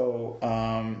 So,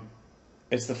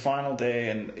 it's the final day,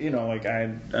 and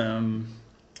I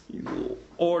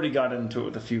already got into it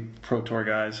with a few Pro Tour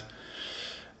guys,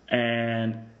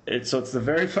 and it's the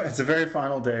very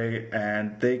final day,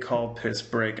 and they call piss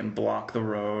break and block the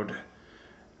road,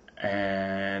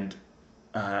 and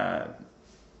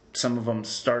some of them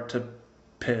start to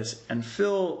piss, and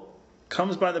Phil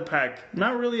comes by the pack,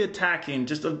 not really attacking,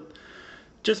 just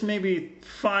maybe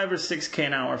 5 or 6K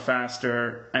an hour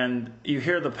faster, and you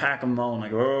hear the pack moan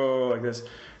like, oh, like this.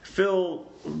 Phil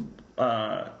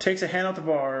takes a hand out the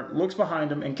bar, looks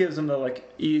behind him, and gives him the like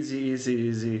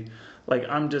easy, like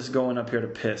I'm just going up here to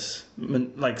piss,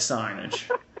 like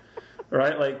signage,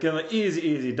 right? Like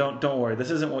easy, don't worry,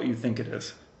 this isn't what you think it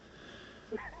is.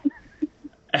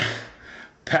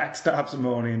 Pack stops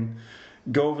moaning,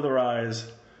 go over the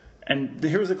rise. And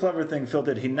here's the clever thing Phil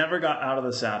did. He never got out of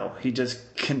the saddle. He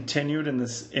just continued in the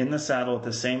saddle at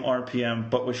the same RPM,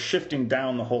 but was shifting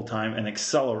down the whole time and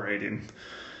accelerating.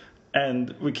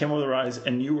 And we came over the rise,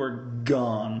 and you were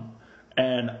gone.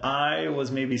 And I was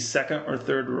maybe second or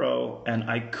third row, and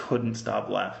I couldn't stop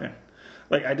laughing.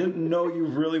 Like, I didn't know you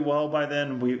really well by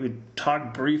then. We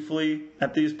talked briefly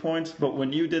at these points, but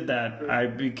when you did that, I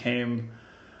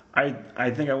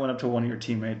think I went up to one of your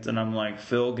teammates and I'm like,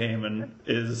 Phil Gaiman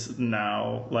is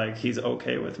now, like, he's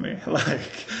okay with me.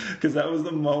 Like, because that was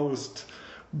the most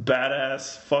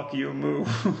badass fuck you move.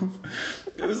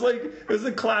 It was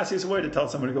the classiest way to tell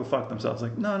somebody to go fuck themselves.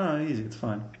 Like, no, easy, it's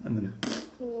fine. And then...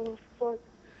 Oh, fuck.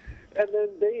 And then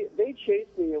they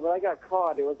chased me, and when I got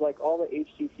caught, it was like all the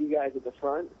HTC guys at the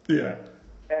front. Yeah.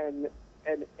 And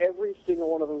every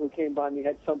single one of them who came by me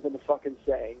had something to fucking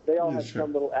say. They all had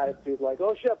some little attitude like,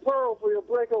 oh, Chaparral for your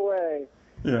breakaway.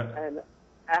 Yeah. And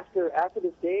after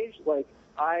the stage, like,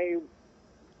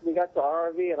 we got to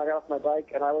RRV, and I got off my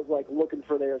bike, and I was, like, looking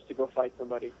for theirs to go fight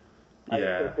somebody. I was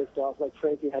so pissed off. Like,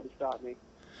 Tracy had to stop me.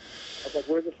 I was like,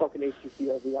 where's the fucking HTC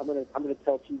RV? I'm gonna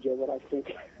tell TJ what I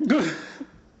think.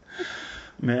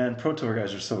 Man, Pro Tour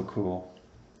guys are so cool.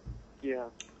 Yeah.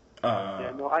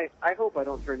 I hope I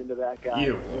don't turn into that guy.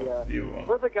 You will.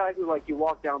 We're the guy who, like, you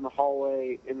walk down the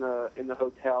hallway in the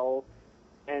hotel,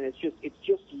 and it's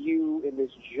just you in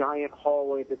this giant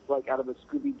hallway that's like out of a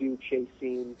Scooby-Doo chase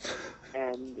scene,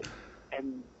 and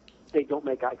they don't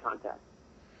make eye contact.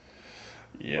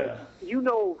 Yeah. Like, you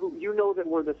know that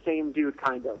we're the same dude,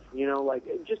 kind of. Like,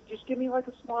 just give me like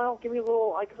a smile, give me a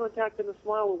little eye contact and a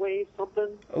smile, a wave,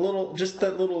 something. A little, just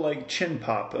that little like chin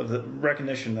pop of the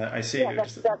recognition that I see you. What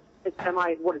is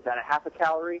that? A half a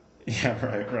calorie? Yeah,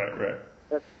 right.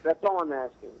 That's all I'm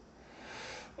asking.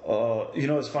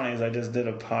 What's funny is I just did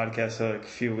a podcast a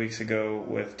few weeks ago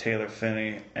with Taylor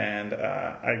Finney, and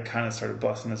I kind of started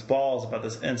busting his balls about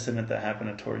this incident that happened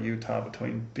at Tour Utah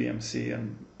between BMC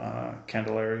and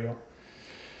Candelario.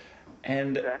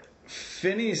 And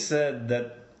Finney said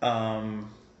that,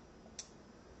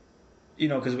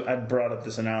 because I brought up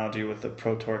this analogy with the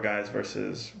Pro Tour guys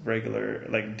versus regular,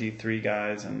 like, D3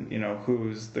 guys, and,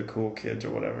 who's the cool kids or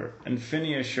whatever. And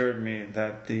Finney assured me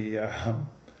that the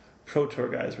Pro Tour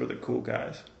guys were the cool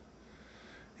guys.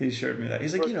 He assured me that.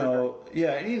 He's like,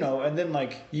 and then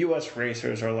like U.S.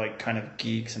 racers are like kind of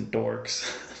geeks and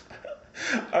dorks.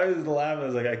 I was laughing. I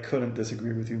was like, I couldn't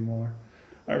disagree with you more.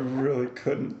 I really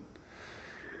couldn't.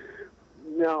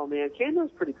 No, man,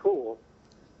 Kando's pretty cool.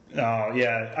 Oh,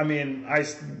 yeah. I mean,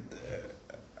 it's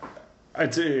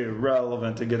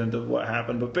irrelevant to get into what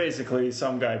happened, but basically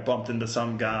some guy bumped into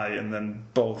some guy and then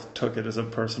both took it as a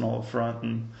personal affront,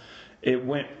 and it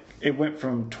went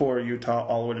from Tour Utah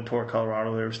all the way to Tour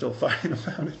Colorado. They were still fighting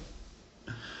about it.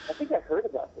 I think I heard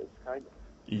about this, kind of.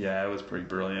 Yeah, it was pretty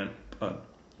brilliant, but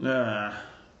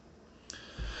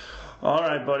all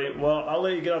right, buddy. Well, I'll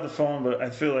let you get off the phone, but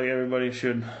I feel like everybody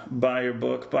should buy your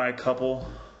book, buy a couple.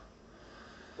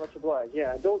 Much obliged.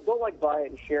 Yeah, don't like buy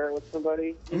it and share it with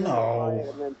somebody. No. Buy it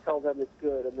and then tell them it's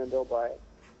good, and then they'll buy it.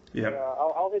 Yeah.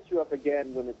 I'll hit you up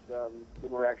again when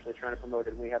we're actually trying to promote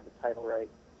it and we have the title right.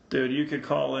 Dude, you could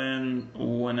call in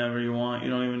whenever you want.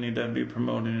 You don't even need to be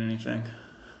promoting anything.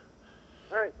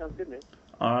 All right, sounds good, man.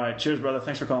 All right, cheers, brother.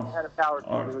 Thanks for calling. I had a Powers.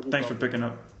 Thanks for picking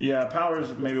up. Yeah,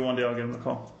 Powers. Maybe one day I'll give him a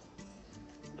call.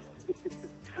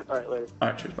 All right, later. All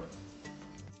right, cheers, bye.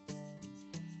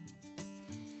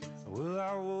 Well,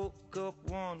 I woke up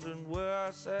wondering where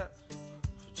I sat,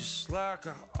 just like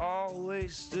I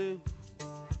always do.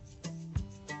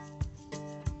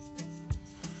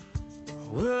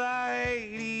 Well, I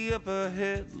 80 up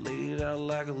ahead, laid out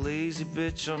like a lazy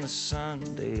bitch on a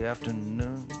Sunday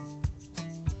afternoon.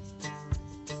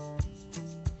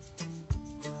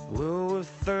 Well, we're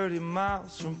 30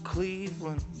 miles from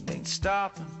Cleveland, ain't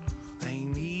stopping,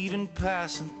 ain't even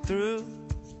passing through.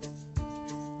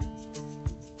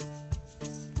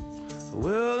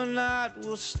 Well, tonight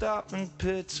we'll stop in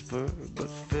Pittsburgh, but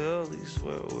Philly's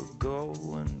where we're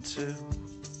going to.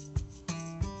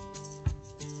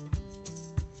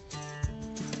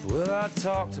 Well, I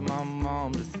talked to my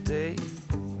mom today.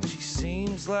 She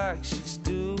seems like she's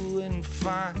doing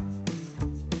fine.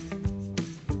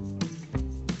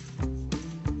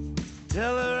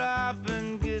 Tell her I've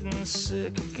been getting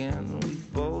sick again. We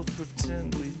both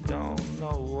pretend we don't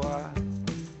know why.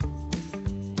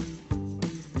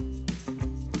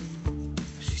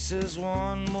 She says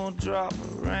one more drop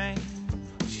of rain,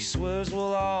 she swears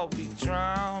we'll all be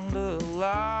drowned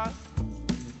alive.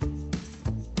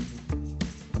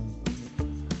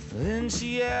 Then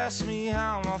she asked me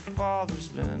how my father's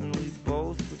been, and we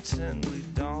both pretend we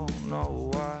don't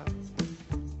know why.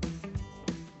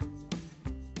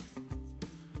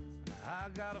 I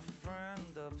got a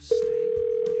friend upstate,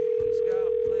 he's got a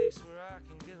place where I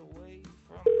can get away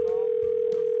from it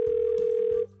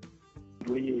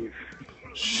all. Leave.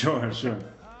 Sure.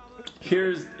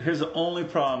 Here's the only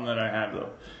problem that I have,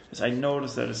 though, is I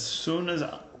noticed that as soon as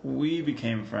we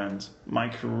became friends, my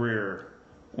career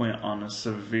went on a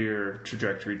severe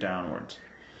trajectory downwards.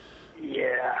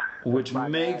 Yeah. Which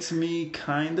makes me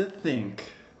kind of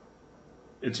think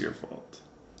it's your fault.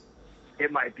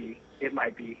 It might be.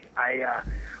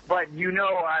 But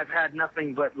I've had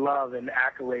nothing but love and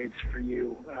accolades for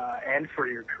you and for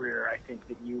your career. I think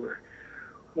that you were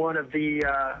one of the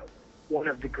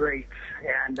greats,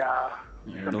 and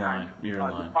You're lying.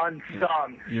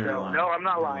 unsung. You're lying. No, I'm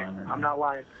not lying. I'm not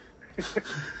lying.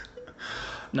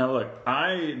 Now look,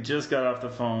 I just got off the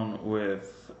phone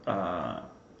with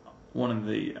one of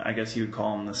the, I guess you would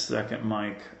call him the second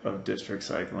Mike of District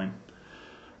Cycling.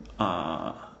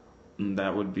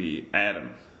 That would be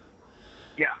Adam.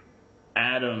 Yeah.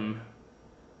 Adam,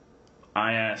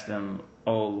 I asked him,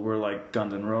 we're like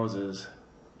Guns N' Roses.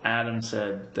 Adam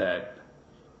said that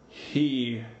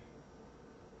if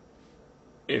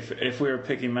we were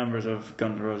picking members of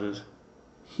Guns N' Roses,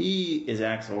 he is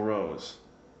Axl Rose.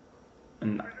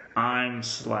 And I'm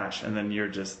Slash, and then you're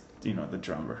just, the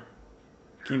drummer.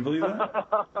 Can you believe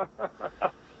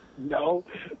that? No.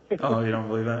 Oh, you don't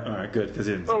believe that? All right, good, because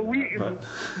he didn't say that,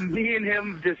 me and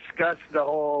him discussed the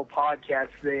whole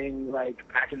podcast thing, like,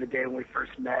 back in the day when we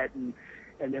first met, and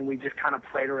then we just kind of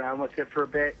played around with it for a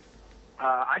bit.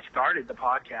 I started the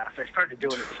podcast. I started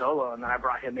doing it solo, and then I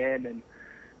brought him in, and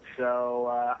so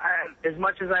as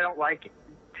much as I don't like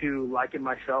to liken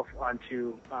myself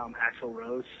onto Axl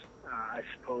Rose, I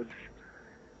suppose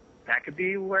that could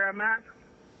be where I'm at.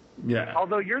 Yeah.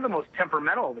 Although you're the most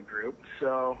temperamental of the group,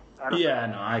 so I don't know.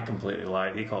 No, I completely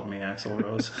lied. He called me Axl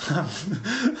Rose.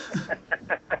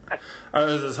 I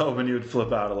was just hoping you would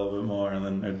flip out a little bit more, and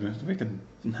then we could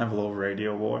have a little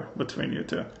radio war between you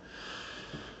two.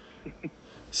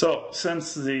 So,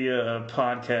 since the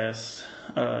podcast,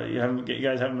 you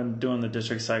guys haven't been doing the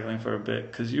district cycling for a bit,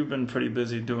 because you've been pretty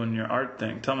busy doing your art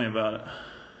thing. Tell me about it.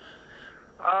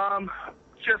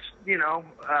 just,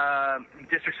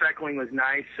 District Cycling was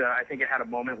nice. I think it had a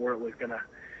moment where it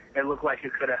looked like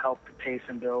it could have helped to pay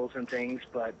some bills and things,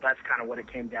 but that's kind of what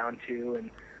it came down to. And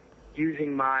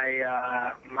using my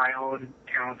own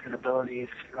talents and abilities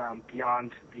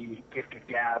beyond the gift of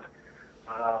gab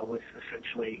was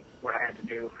essentially what I had to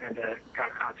do, and to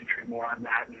kind of concentrate more on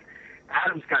that. And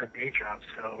Adam's got a day job,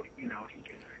 so he can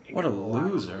What a go out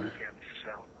on loser. the weekends.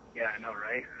 So yeah, I know,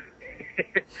 right?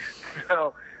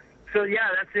 so yeah,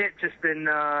 that's it. Just been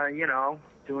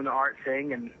doing the art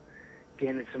thing and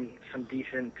gaining some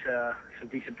decent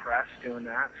press doing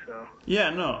that. So Yeah,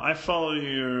 no, I follow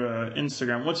your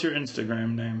Instagram. What's your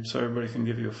Instagram name so everybody can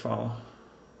give you a follow?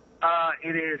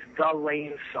 it is The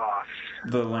Lame Sauce.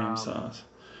 The Lame Sauce.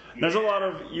 There's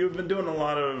you've been doing a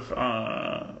lot of,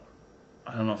 I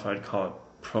don't know if I'd call it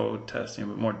protesting,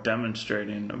 but more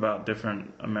demonstrating about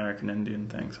different American Indian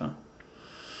things, huh?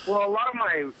 Well, a lot of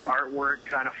my artwork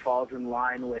kind of falls in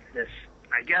line with this,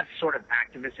 I guess, sort of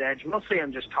activist edge. Mostly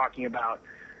I'm just talking about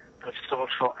the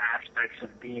social aspects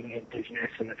of being indigenous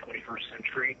in the 21st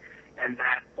century, and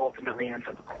that ultimately ends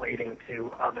up equating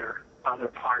to other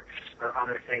parts or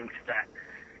other things that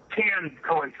can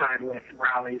coincide with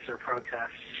rallies or protests.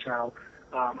 So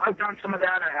I've done some of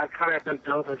that. I've kind of been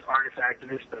billed as artist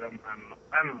activist, but I'm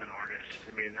an artist.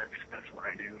 I mean, that's what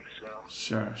I do. So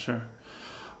Sure.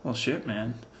 Well, shit,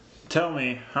 man. Tell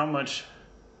me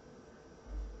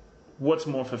what's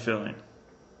more fulfilling?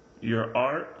 Your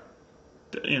art,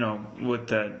 with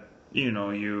that,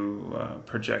 you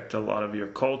project a lot of your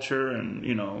culture and,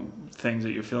 things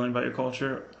that you're feeling about your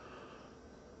culture,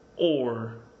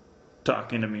 or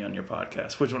talking to me on your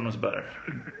podcast. Which one was better?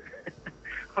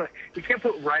 You can't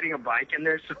put riding a bike in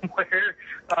there somewhere.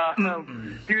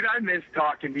 Dude, I miss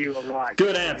talking to you a lot.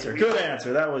 Good answer.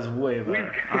 That was way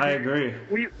better. I agree.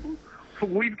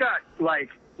 We've got,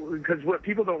 because what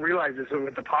people don't realize is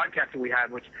with the podcast that we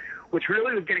had, which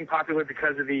really was getting popular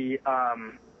because of the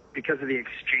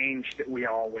exchange that we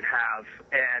all would have,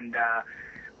 and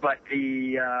but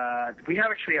we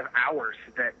actually have hours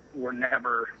that were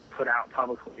never put out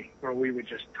publicly, where we would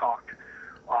just talk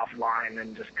offline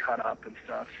and just cut up and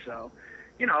stuff. So,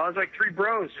 it was like three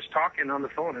bros just talking on the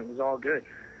phone. It was all good.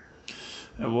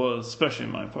 It was, especially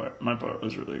my part. My part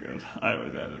was really good. I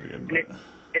always added a good bit.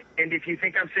 And if you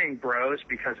think I'm saying bros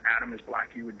because Adam is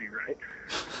black, you would be right.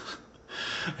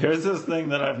 Here's this thing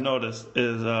that I've noticed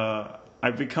is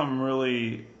I've become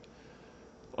really,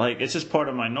 it's just part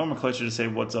of my nomenclature to say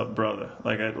 "What's up, brother?"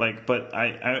 But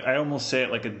I almost say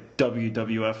it like a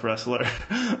WWF wrestler.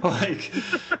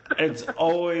 It's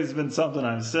always been something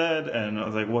I've said, and I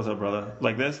was like, "What's up, brother?"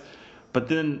 Like this. But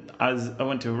then I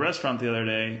went to a restaurant the other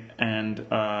day, and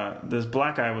this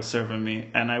black guy was serving me,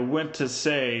 and I went to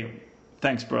say,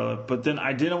 "Thanks, brother," but then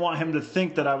I didn't want him to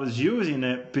think that I was using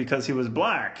it because he was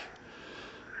black.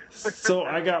 So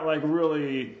I got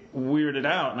really weirded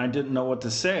out, and I didn't know what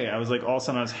to say. I was all of a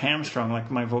sudden I was hamstrung.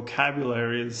 My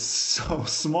vocabulary is so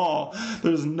small.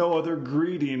 There's no other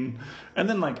greeting. And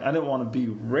then I didn't want to be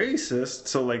racist.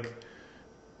 So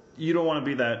you don't want to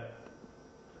be that.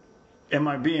 Am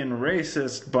I being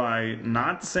racist by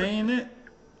not saying it?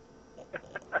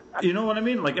 You know what I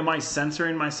mean? Am I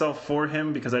censoring myself for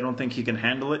him because I don't think he can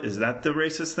handle it? Is that the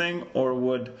racist thing? Or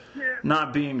would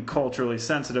not being culturally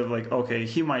sensitive, okay,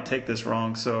 he might take this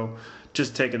wrong, so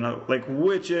just take another,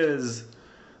 which is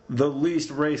the least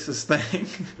racist thing?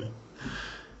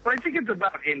 Well, I think it's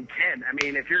about intent. I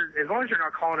mean, as long as you're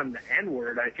not calling him the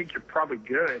N-word, I think you're probably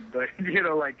good. But,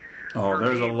 Oh,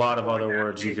 there's a lot of other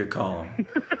words you could call him.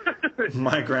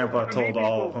 My grandpa told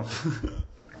all of them.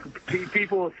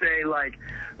 People will say,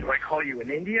 do I call you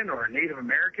an Indian or a Native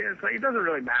American? It's it doesn't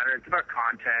really matter. It's about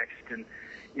context. And,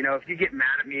 if you get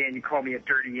mad at me and you call me a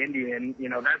dirty Indian,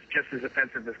 that's just as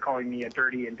offensive as calling me a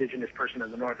dirty indigenous person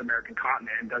of the North American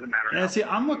continent. It doesn't matter. Yeah, see,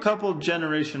 I'm a couple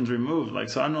generations removed,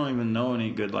 so I don't even know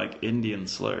any good, Indian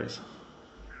slurs.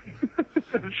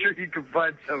 I'm sure you could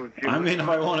find some. I mean, if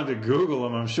I wanted to Google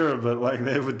them, I'm sure, but,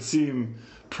 they would seem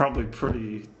probably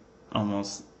pretty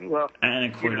almost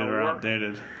antiquated or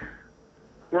outdated.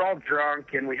 We're all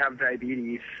drunk and we have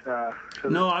diabetes.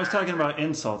 No, I was talking about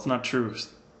insults, not truths.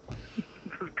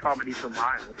 Comedy for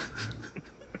miles.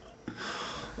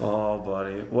 Oh,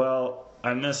 buddy. Well,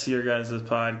 I miss your guys'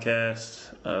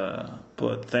 podcast,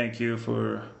 but thank you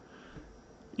for,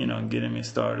 getting me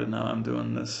started. Now I'm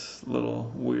doing this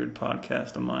little weird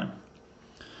podcast of mine.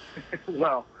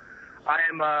 Well, I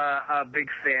am a big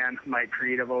fan, Mike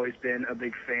Creed. I've always been a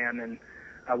big fan, and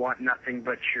I want nothing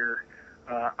but your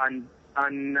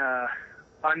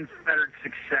unfettered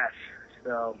success.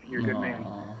 So you're a good man.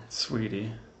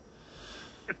 Sweetie.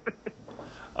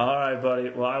 All right, buddy.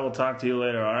 Well, I will talk to you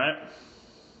later, all right?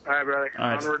 All right, brother. All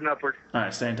right. Onward and upward. All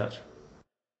right, stay in touch.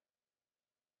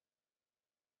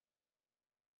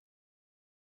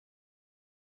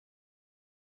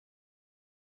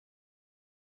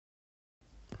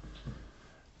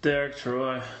 Derek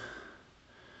Troy.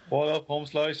 What up, home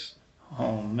slice?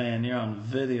 Oh man, you're on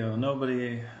video.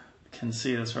 Nobody can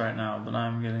see this right now, but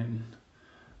I'm getting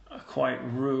a quite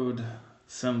rude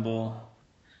symbol.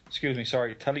 Excuse me,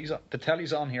 sorry. The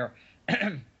telly's on here.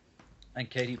 And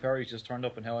Katy Perry's just turned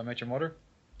up in How I Met Your Mother.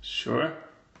 Sure.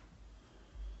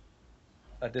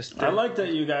 I like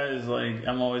that you guys, like,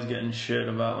 I'm always getting shit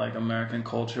about, like, American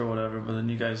culture or whatever, but then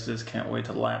you guys just can't wait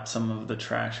to lap some of the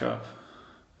trash up.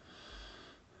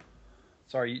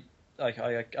 Sorry, I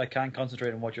can't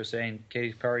concentrate on what you're saying.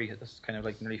 Katy Perry is kind of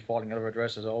like nearly falling out of her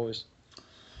dress as always.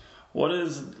 What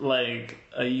is, like,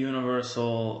 a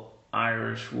universal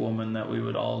Irish woman that we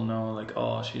would all know? Like,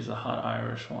 oh, she's a hot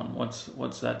Irish one.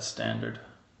 What's that standard?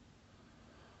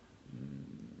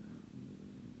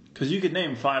 Because you could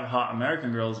name 5 hot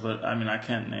American girls, but, I mean, I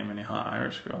can't name any hot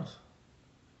Irish girls.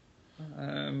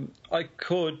 I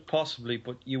could, possibly,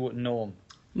 but you wouldn't know them.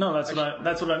 No, that's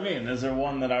what I mean. Is there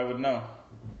one that I would know?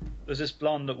 There's this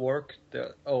blonde at work.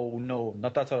 Oh, no,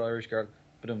 not that hot Irish girl.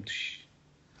 But all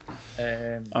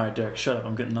right, Derek, shut up.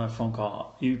 I'm getting another phone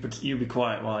call. You be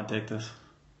quiet while I take this.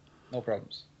 No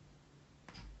problems.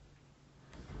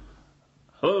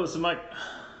 Hello, this is Mike.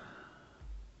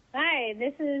 Hi,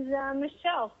 this is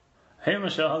Michelle. Hey,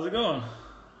 Michelle, how's it going?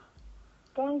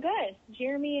 Going good.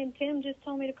 Jeremy and Tim just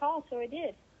told me to call, so I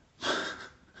did.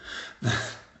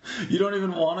 You don't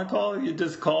even want to call? You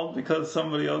just called because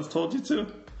somebody else told you to?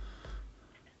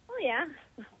 Oh, yeah.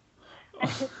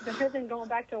 It's better than going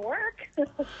back to work.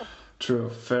 True.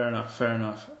 Fair enough.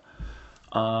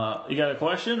 You got a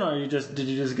question, or did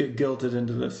you just get guilted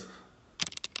into this?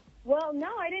 Well,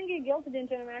 no, I didn't get guilted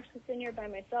into it. I'm actually sitting here by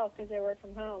myself because I work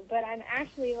from home. But I'm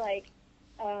actually, like,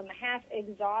 half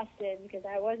exhausted because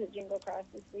I was at Jingle Cross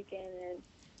this weekend,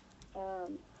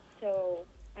 and so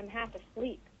I'm half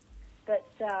asleep. But,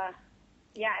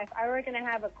 yeah, if I were going to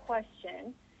have a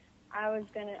question, I would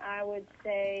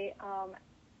say,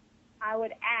 I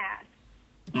would ask,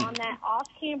 on that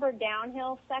off-camber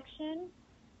downhill section,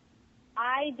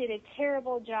 I did a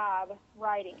terrible job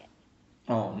riding it.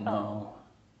 Oh, no.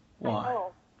 Why?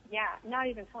 Oh, yeah, not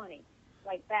even funny,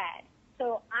 like bad.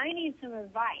 So I need some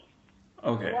advice.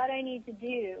 Okay. What I need to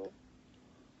do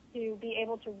to be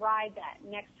able to ride that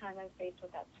next time I'm faced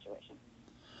with that situation.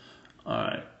 All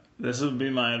right. This would be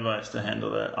my advice to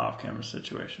handle that off-camera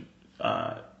situation.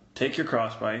 Take your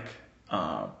cross bike,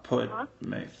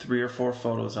 make 3 or 4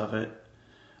 photos of it,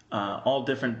 all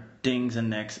different dings and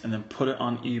nicks, and then put it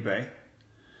on eBay,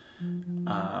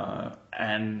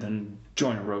 and then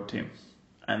join a road team.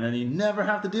 And then you never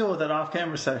have to deal with that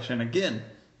off-camera section again.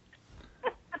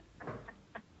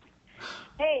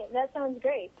 Hey, that sounds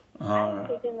great. All I'm right.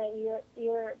 thinking that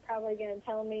you're probably going to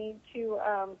tell me to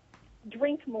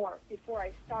drink more before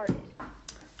I started.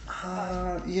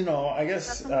 I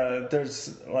guess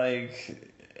there's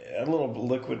like a little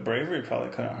liquid bravery probably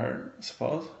couldn't hurt, I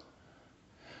suppose.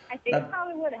 I think it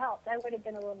probably would have helped. I would have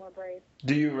been a little more brave.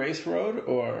 Do you race road,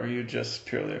 or are you just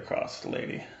purely a cross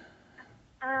lady?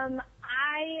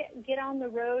 I get on the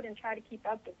road and try to keep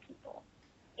up with people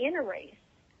in a race,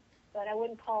 but I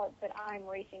wouldn't call it that I'm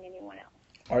racing anyone else.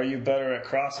 Are you better at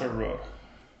cross or road?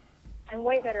 I'm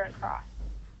way better at cross.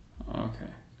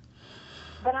 Okay.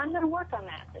 But I'm going to work on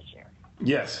that this year.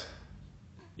 Yes,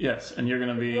 and you're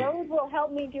going to be... Road will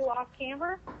help me do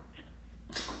off-camber?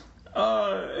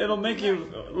 It'll make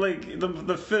you, like,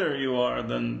 the fitter you are,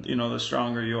 then, the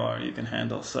stronger you are. You can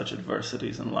handle such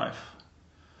adversities in life.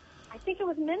 I think it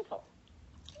was mental.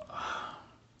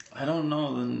 I don't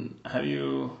know, then have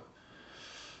you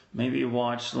maybe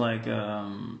watched, like,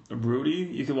 Rudy?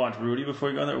 You could watch Rudy before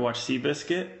you go there, watch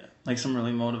Seabiscuit, like some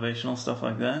really motivational stuff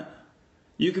like that.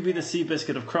 You could be the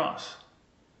Seabiscuit of cross.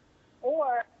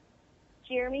 Or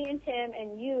Jeremy and Tim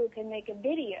and you can make a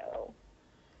video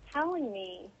telling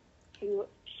me to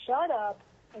shut up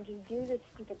and just do this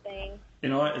stupid thing. You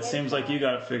know what? It seems like you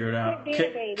got it figured out.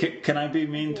 Can I be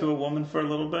mean to a woman for a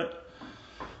little bit?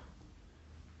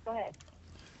 Go ahead.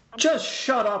 Just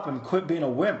shut up and quit being a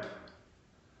wimp.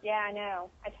 Yeah, I know.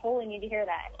 I totally need to hear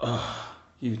that. Ugh,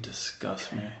 you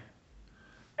disgust me.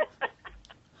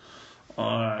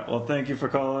 All right. Well, thank you for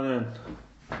calling in.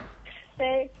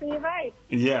 Thanks for the advice.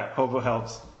 Yeah, hope it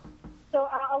helps. So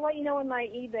I'll let you know when my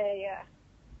eBay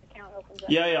account opens up.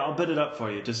 Yeah, I'll bid it up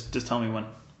for you. Just tell me when.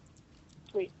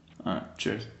 Sweet. All right,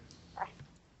 cheers. Bye.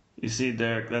 You see,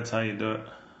 Derek, that's how you do it.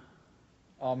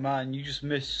 Oh man, you just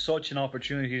missed such an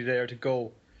opportunity there to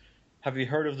go Have you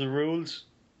heard of the rules?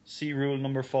 See rule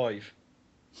number 5.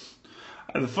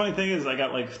 The funny thing is, I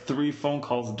got like 3 phone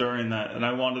calls during that, and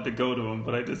I wanted to go to them,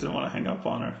 but I just didn't want to hang up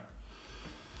on her.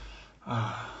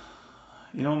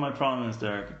 You know what my problem is,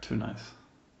 Derek? You're too nice.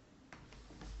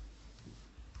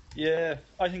 Yeah,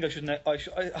 I think I should.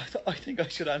 I think I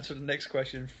should answer the next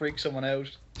question. Freak someone out.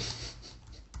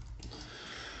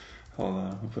 Hold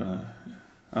on.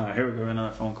 Alright, here we go.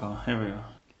 Another phone call. Here we go.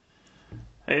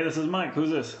 Hey, this is Mike. Who's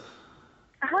this?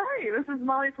 Hi, this is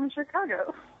Molly from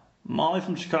Chicago. Molly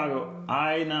from Chicago.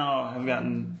 I now have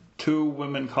gotten 2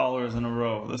 women callers in a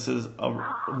row. This is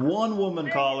one woman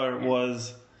caller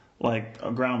was like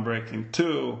a groundbreaking.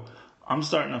 2, I'm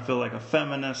starting to feel like a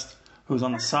feminist who's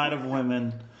on the side of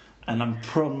women, and I'm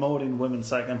promoting women's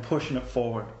psych. I'm pushing it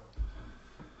forward.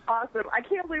 Awesome. I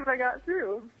can't believe I got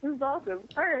through. This is awesome.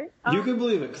 All right. You can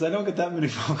believe it, because I don't get that many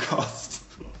phone calls.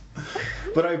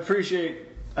 But I appreciate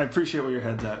where your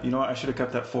head's at. You know what? I should have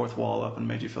kept that 4th wall up and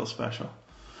made you feel special.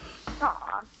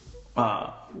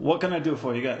 Aw. What can I do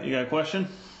for you? You got a question?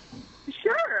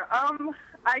 Sure.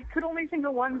 I could only think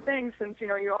of one thing since,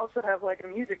 you also have like a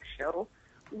music show.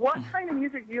 What kind of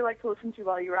music do you like to listen to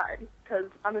while you ride? Because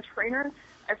I'm a trainer.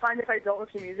 I find if I don't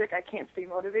listen to music, I can't stay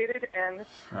motivated, and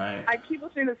I keep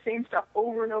listening to the same stuff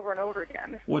over and over and over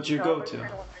again. What's your go-to?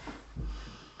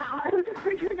 I was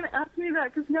afraid you were going to ask me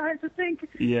that, because now I have to think.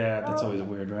 Yeah, that's always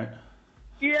weird, right?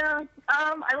 Yeah,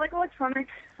 I like electronic.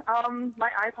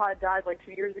 My iPod died like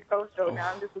 2 years ago, so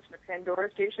now I'm just listening to Pandora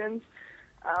stations.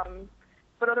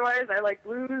 But otherwise, I like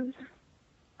blues,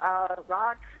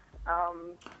 rock.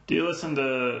 Do you listen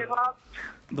to hip-hop?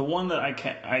 The one that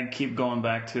I keep going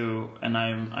back to, and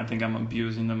I think I'm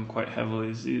abusing them quite heavily,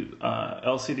 is the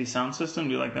LCD Sound System.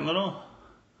 Do you like them at all?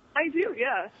 I do,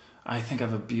 yeah. I think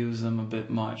I've abused them a bit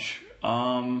much.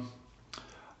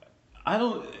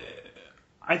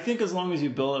 I think as long as you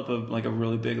build up a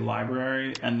really big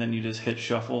library and then you just hit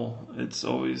shuffle, it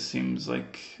always seems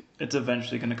like it's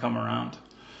eventually going to come around.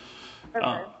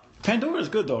 Okay. Pandora is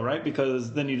good though, right?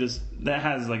 Because then that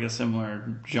has like a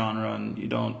similar genre and you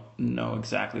don't know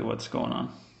exactly what's going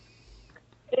on.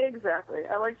 Exactly.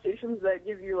 I like stations that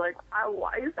give you like,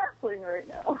 why is that playing right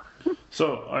now?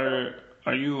 So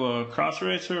are you a cross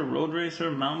racer, road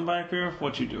racer, mountain biker?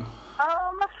 What you do?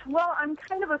 Well, I'm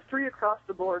kind of a 3 across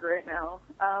the board right now.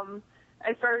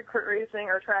 I started crit racing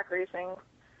or track racing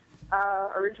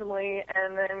originally,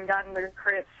 and then got into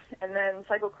crits, and then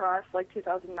cyclocross like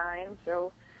 2009.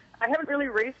 So I haven't really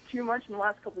raced too much in the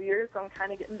last couple of years, so I'm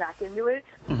kind of getting back into it.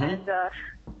 Mm-hmm. And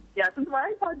yeah, since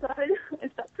my iPod died, I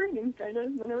stopped training kind of,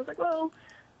 and I was like, well,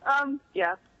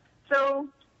 yeah. So,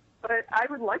 but I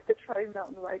would like to try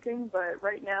mountain biking, but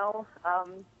right now,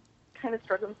 kind of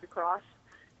struggling to cross.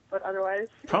 But otherwise,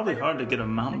 probably hard to get a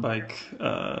mountain bike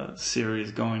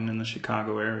series going in the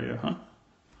Chicago area, huh?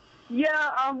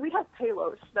 Yeah, we have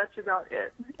Palos. That's about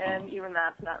it, and even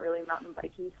that's not really mountain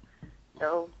bikey.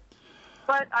 So,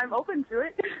 but I'm open to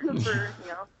it for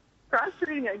cross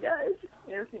training, I guess.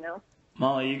 If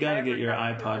Molly, you got to get your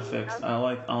iPod fixed.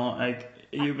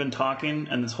 You've been talking,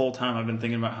 and this whole time I've been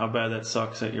thinking about how bad that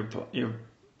sucks that your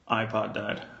iPod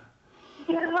died.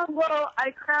 Yeah, well,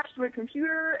 I crashed my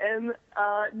computer, and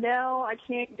now I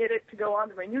can't get it to go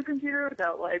onto my new computer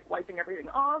without, like, wiping everything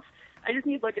off. I just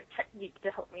need, like, a technique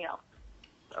to help me out.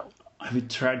 So. Have you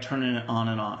tried turning it on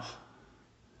and off?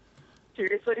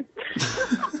 Seriously?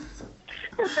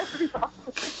 That'd be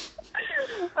awesome.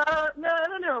 No, I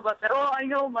don't know about that. Well, I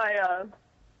know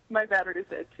my battery's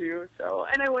dead, too, so.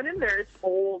 And I went in there. It's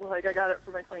old. Like, I got it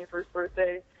for my 21st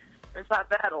birthday. It's not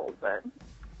that old, but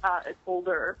it's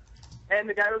older. And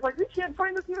the guy was like, we can't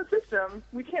find this in the system.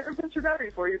 We can't replace your battery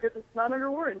for you because it's not under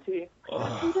warranty.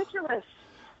 That's ridiculous.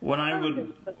 When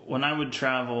I would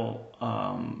travel,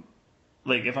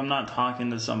 like if I'm not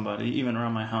talking to somebody, even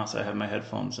around my house, I have my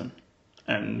headphones in.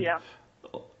 And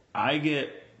I get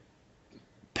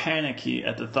panicky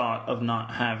at the thought of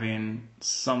not having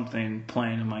something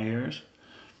playing in my ears.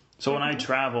 So when I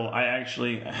travel, I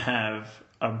actually have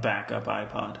a backup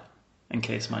iPod in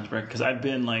case mine's breaking. Because I've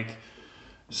been like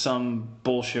some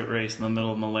bullshit race in the middle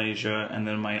of Malaysia, and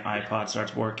then my iPod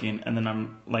starts working, and then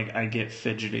I'm like, I get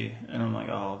fidgety, and I'm like,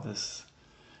 oh, this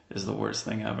is the worst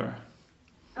thing ever.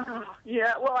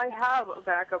 Yeah, well, I have a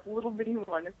backup, little bitty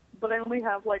one, but I only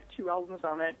have like 2 albums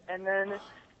on it, and then,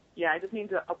 yeah, I just need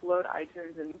to upload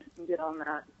iTunes and get on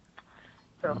that.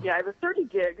 So, yeah, I have a 30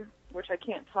 gig, which I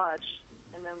can't touch,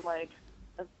 and then like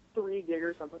a 3 gig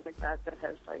or something like that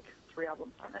has like 3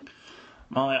 albums on it.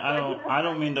 Molly, I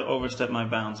don't mean to overstep my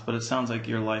bounds, but it sounds like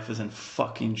your life is in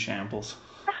fucking shambles.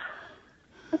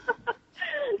 No,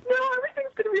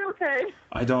 everything's gonna be okay.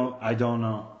 I don't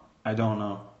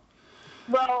know.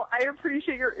 Well, I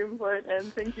appreciate your input,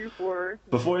 and thank you for...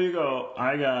 Before you go,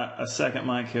 I got a second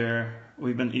mic here.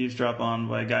 We've been eavesdropped on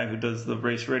by a guy who does the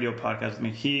Race Radio podcast with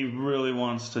me. He really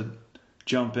wants to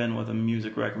jump in with a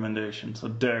music recommendation. So,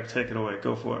 Derek, take it away.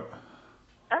 Go for it.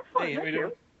 Excellent, Hey, how thank you you.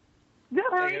 doing? Good,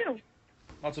 how are you?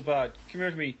 Not so bad. Come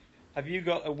here to me. Have you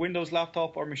got a Windows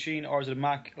laptop or machine, or is it a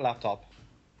Mac laptop?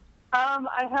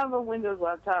 I have a Windows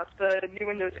laptop, the new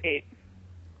Windows 8.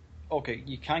 Okay,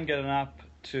 you can get an app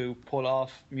to pull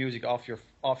off music off your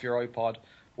iPod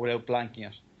without blanking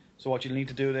it. So what you'll need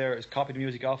to do there is copy the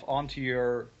music off onto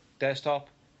your desktop,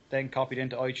 then copy it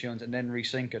into iTunes, and then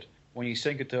resync it. When you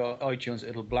sync it to iTunes,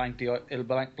 it'll blank the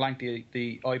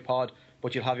iPod,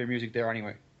 but you'll have your music there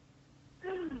anyway.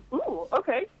 Ooh,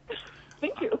 okay.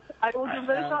 Thank you. I will give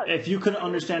that a shot. If you couldn't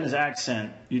understand his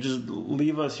accent, you just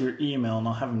leave us your email and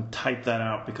I'll have him type that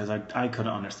out because I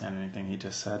couldn't understand anything he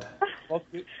just said. Well,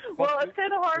 it's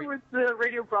kind of hard with the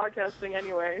radio broadcasting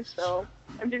anyway, so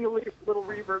I'm getting a little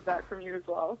reverb back from you as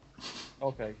well.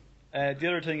 Okay. The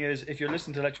other thing is, if you're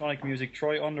listening to electronic music,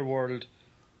 try Underworld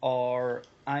or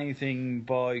anything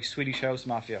by Swedish House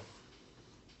Mafia.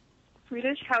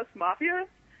 Swedish House Mafia?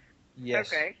 Yes.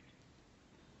 Okay.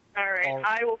 All right.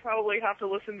 I will probably have to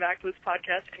listen back to this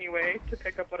podcast anyway to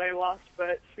pick up what I lost,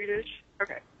 but Swedish?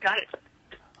 Okay, got it.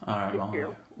 All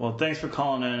right, well, thanks for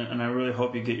calling in, and I really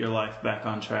hope you get your life back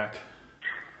on track.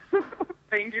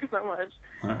 Thank you so much.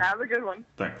 All right. Have a good one.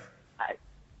 Thanks. Bye.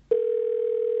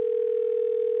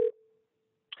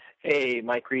 Hey,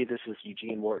 Mike Reed, this is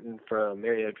Eugene Morton from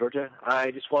Marietta, Georgia. I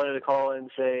just wanted to call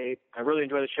and say I really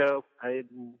enjoy the show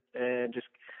and just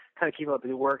kind of keep up the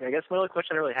good work. I guess my only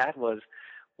question I really had was,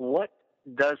 what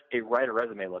does a writer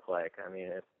resume look like? I mean,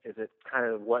 is it kind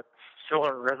of what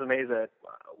similar resumes that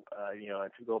a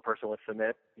typical person would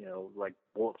submit? Like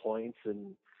bullet points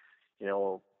and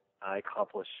I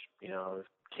accomplished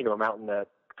King of a Mountain at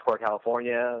Tour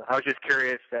California. I was just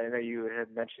curious. I know you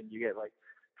had mentioned you get like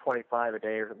 25 a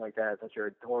day or something like that. Since you're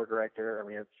a tour director,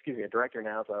 a director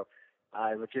now. So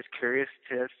I was just curious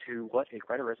as to what a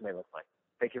writer resume looks like.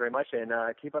 Thank you very much, and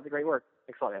keep up the great work.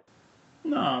 Thanks a lot, man.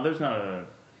 No, there's not a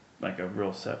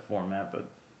real set format, but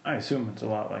I assume it's a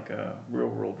lot like a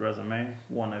real-world resume,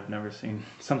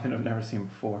 something I've never seen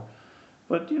before.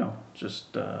 But,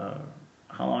 just how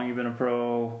long you've been a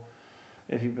pro,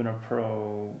 if you've been a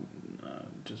pro,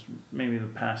 just maybe the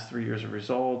past 3 years of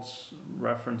results,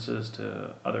 references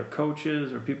to other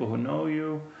coaches or people who know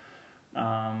you,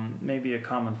 maybe a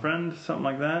common friend, something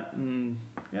like that. And,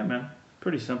 yeah, man,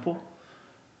 pretty simple.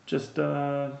 Just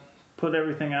put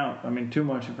everything out. Too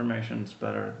much information is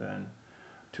better than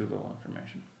too little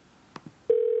information.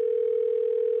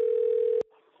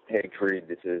 Hey, Creed,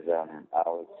 this is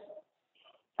Alex.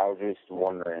 I was just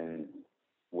wondering,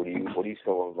 what do you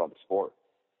still love about the sport?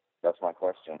 That's my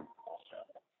question.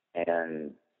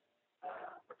 And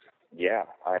yeah,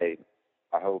 I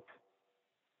hope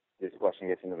this question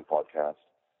gets into the podcast.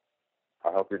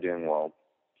 I hope you're doing well.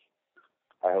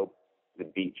 I hope the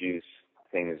Beet Juice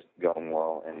thing is going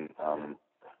well, and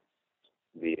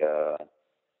the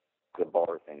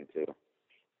bar thing too.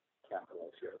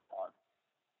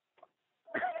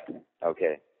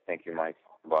 Okay, thank you, Mike.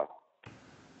 Bye.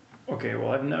 Okay,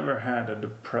 well, I've never had a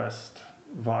depressed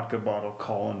vodka bottle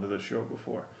call into the show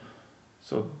before,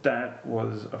 so that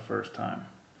was a first time.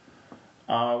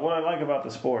 What I like about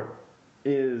the sport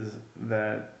is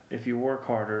that if you work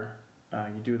harder,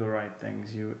 you do the right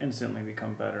things, you instantly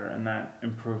become better, and that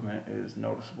improvement is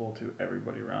noticeable to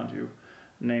everybody around you,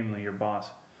 namely your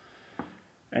boss.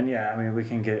 And yeah, we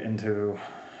can get into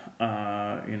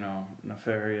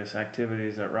nefarious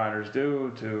activities that riders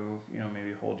do to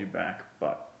maybe hold you back,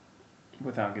 but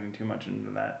without getting too much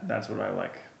into that, that's what I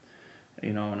like.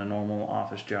 In a normal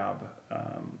office job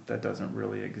that doesn't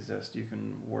really exist, you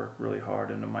can work really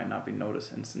hard and it might not be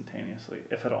noticed instantaneously,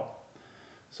 if at all.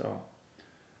 So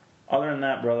other than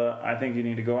that, brother, I think you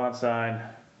need to go outside,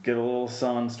 get a little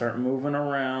sun, start moving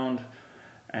around,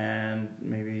 and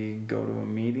maybe go to a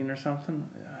meeting or something.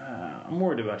 I'm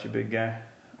worried about you, big guy.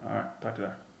 All right, talk to you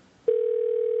there.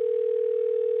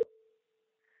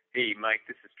 Hey, Mike,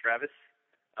 this is Travis.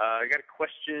 I got a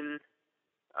question.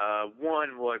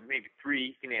 One, well, maybe three.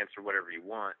 You can answer whatever you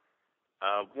want.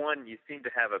 One, you seem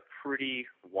to have a pretty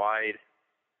wide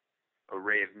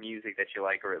array of music that you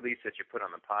like, or at least that you put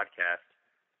on the podcast.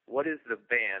 What is the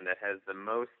band that has the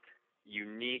most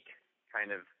unique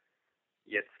kind of,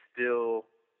 yet still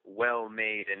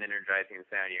well-made and energizing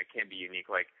sound? It can't be unique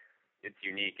like it's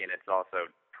unique and it's also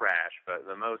trash, but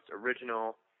the most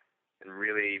original and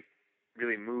really,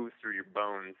 really moves through your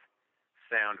bones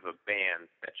sound of a band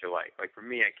that you like. Like for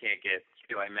me, I can't get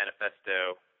Eli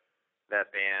Manifesto,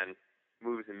 that band,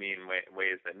 moves in me in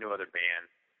ways that no other band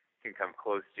can come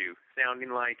close to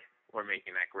sounding like or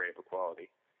making that great of a quality.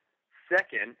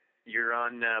 Second, you're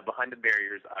on Behind the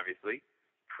Barriers, obviously.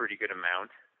 Pretty good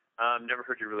amount. Never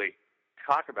heard you really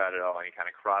talk about it all, any kind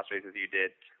of cross races you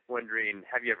did. Wondering,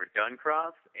 have you ever done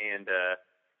cross? And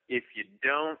if you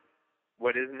don't,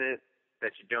 what isn't it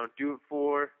that you don't do it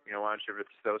for? You know, why don't you ever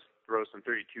throw some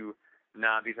 32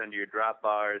 knobbies under your drop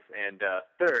bars? And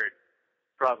third,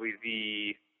 probably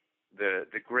the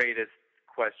greatest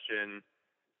question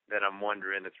that I'm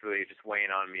wondering, that's really just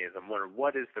weighing on me, is I'm wondering,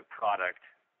 what is the product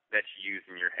that you use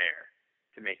in your hair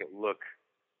to make it look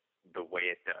the way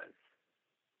it does?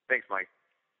 Thanks, Mike.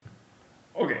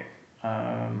 Okay.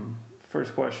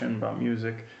 First question about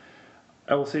music.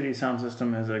 LCD Sound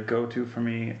System is a go-to for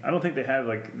me. I don't think they have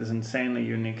like this insanely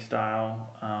unique style.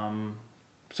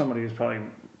 Somebody who's probably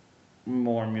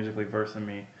more musically versed than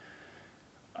me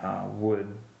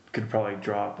could probably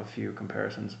draw up a few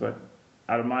comparisons, but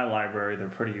out of my library, they're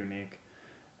pretty unique,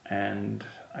 and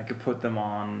I could put them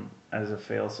on as a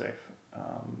failsafe.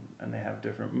 And they have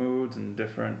different moods and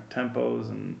different tempos,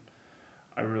 and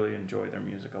I really enjoy their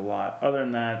music a lot. Other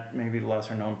than that, maybe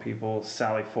lesser known people,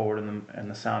 Sally Forward and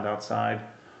the Sound Outside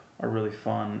are really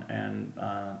fun, and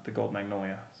the Gold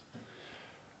Magnolia.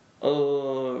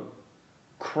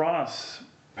 Cross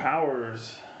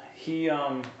Powers, he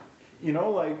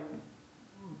like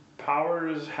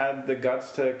Powers had the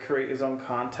guts to create his own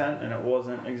content, and it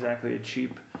wasn't exactly a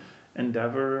cheap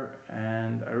endeavor,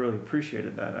 and I really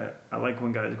appreciated that. I like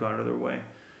when guys go out of their way.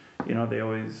 You know, you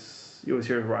always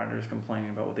hear writers complaining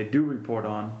about what they do report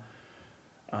on,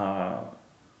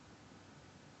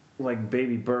 like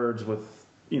baby birds with,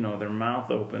 their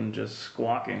mouth open, just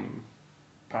squawking.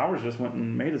 Powers just went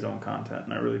and made his own content,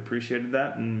 and I really appreciated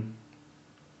that, and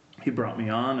he brought me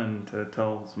on and to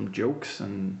tell some jokes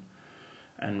and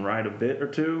write a bit or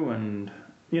two, and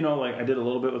like I did a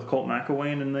little bit with Colt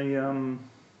McElwain in the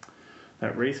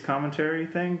that race commentary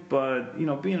thing, but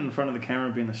being in front of the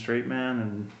camera, being a straight man,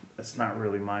 and that's not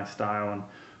really my style, and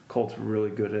Colt's really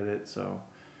good at it, so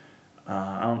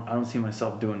I don't see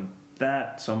myself doing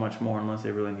that so much more unless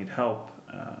they really need help,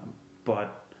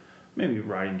 but maybe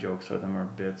writing jokes for them or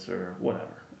bits or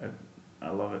whatever. I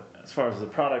love it. As far as the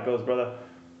product goes, brother,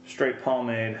 straight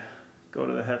pomade. Go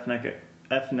to the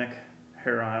ethnic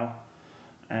hair aisle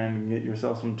and get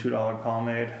yourself some $2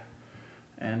 pomade,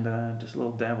 and just a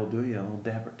little dab will do you, a little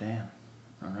Dapper Dan.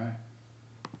 All right.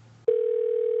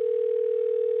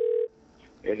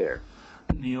 Hey there.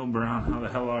 Neil Brown, how the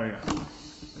hell are you?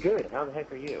 Good. How the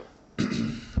heck are you?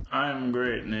 I'm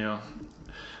great, Neil.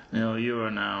 Neil, you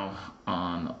are now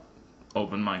on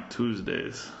Open Mic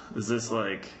Tuesdays. Is this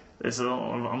like... I've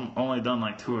only done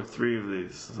like 2 or 3 of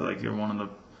these. So like you're one of the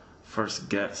first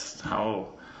guests.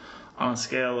 How, on a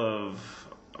scale of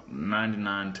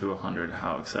 99 to 100,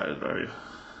 how excited are you?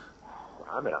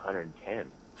 I'm at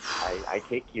 110. I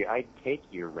take your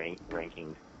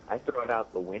rankings. I throw it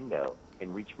out the window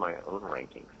and reach my own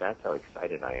rankings. That's how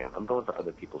excited I am. I'm going for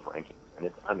other people's rankings,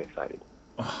 and I'm excited.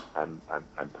 I'm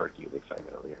perky with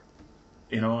excitement over here.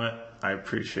 You know what? I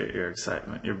appreciate your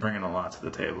excitement. You're bringing a lot to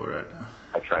the table right now.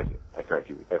 I try to.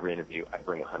 Every interview, I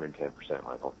bring 110%,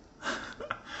 Michael.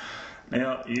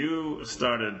 Now, you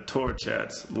started Tour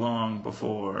Chats long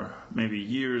before, maybe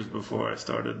years before I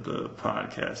started the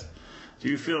podcast. Do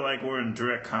you feel like we're in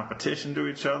direct competition to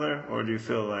each other, or do you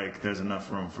feel like there's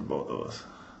enough room for both of us?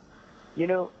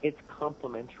 It's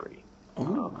complementary.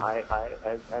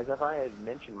 As if I had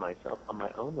mentioned myself on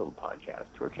my own little podcast,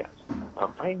 Tour Chats,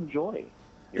 I enjoy.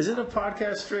 Is it a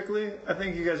podcast strictly? I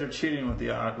think you guys are cheating with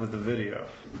the video.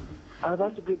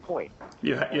 That's a good point.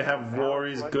 You have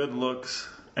Rory's good looks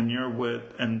and your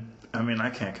wit, and I mean I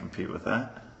can't compete with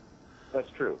that. That's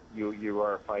true. You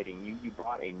are fighting. You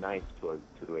brought a knife to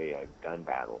a gun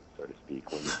battle, so to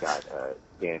speak, when you got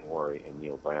Dan Worry and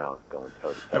Neil Brown going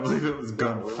toe to toe. I believe it was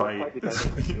gunfight.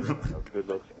 Good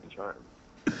looks and charm.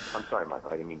 I'm sorry, Michael.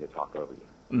 I didn't mean to talk over you.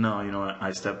 No, you know what?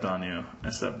 I stepped on you.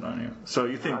 So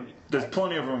you think there's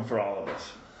plenty of room for all of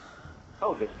us?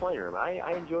 Oh, there's plenty of room.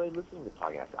 I enjoy listening to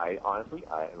podcasts. I honestly,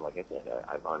 like I said,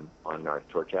 I've on our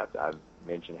Tour Chats, I've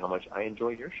mentioned how much I enjoy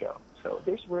your show. So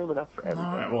there's room enough for everybody.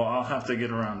 All right. Well, I'll have to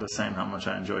get around to saying how much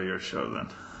I enjoy your show then.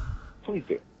 Please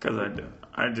do. Because I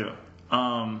do.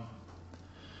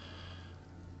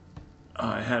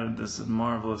 I had this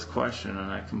marvelous question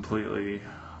and I completely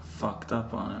fucked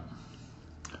up on it.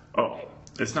 Oh,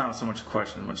 it's not so much a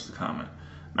question as much as a comment.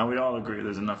 Now, we all agree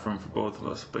there's enough room for both of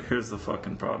us, but here's the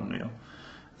fucking problem, Neil.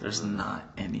 There's not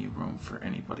any room for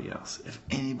anybody else. If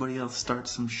anybody else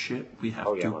starts some shit, we have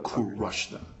to crush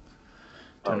them.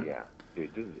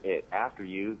 Dude, this is it. After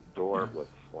you, the door was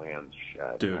slammed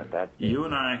shut. Dude, That's it. you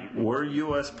and I, we're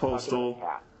U.S. Postal.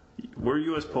 We're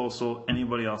U.S. Postal.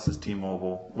 Anybody else is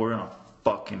T-Mobile. We're gonna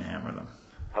fucking hammer them.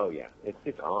 Oh yeah,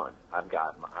 it's on. I'm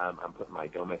putting my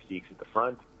domestiques at the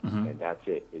front, and that's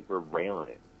it. We're railing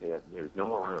it. There's no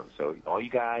more room. So all you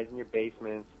guys in your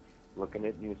basements looking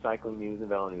at new cycling news and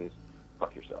Velo news,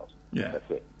 fuck yourselves. Yeah.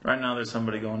 That's it. Right now there's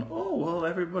somebody going, oh, well,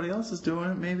 everybody else is doing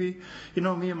it. Maybe,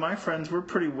 me and my friends, we're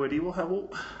pretty witty.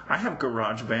 I have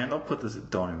GarageBand. I'll put this,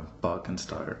 don't even fucking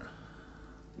start.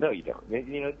 No, you don't.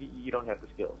 You don't have the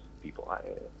skills, people.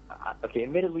 Okay,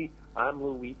 admittedly, I'm a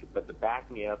little weak, but to back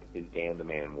me up is Dan the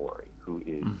Man Worry, who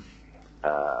is,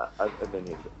 other than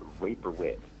his raper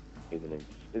wit,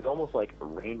 is almost like a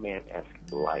Rain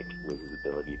Man-esque light with his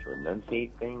ability to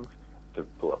enunciate things, to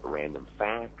pull up random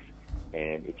facts,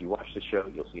 and if you watch the show,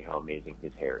 you'll see how amazing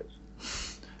his hair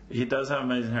is. He does have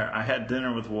amazing hair. I had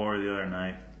dinner with War the other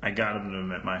night. I got him to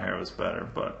admit my hair was better,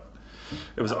 but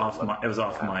it was off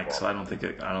mic, so I don't think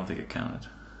it counted.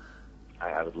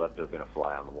 I would love to have been a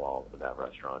fly on the wall of that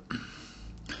restaurant.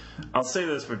 I'll say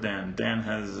this for Dan. Dan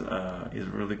he's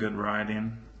really good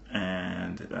writing,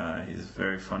 and he's a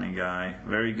very funny guy.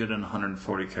 Very good in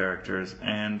 140 characters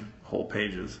and whole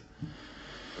pages.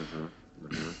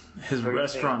 His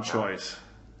restaurant choice,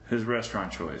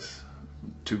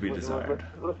 to be desired.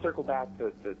 Let's circle back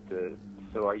to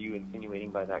so are you insinuating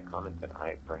by that comment that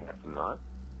I perhaps am not?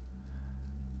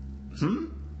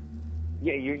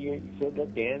 Yeah, you said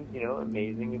that Dan's,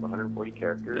 amazing, 140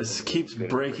 characters. This keeps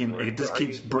breaking. It just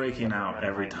keeps breaking out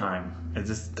every time.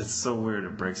 It's so weird.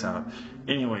 It breaks out.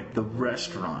 Anyway, the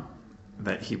restaurant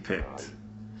that he picked.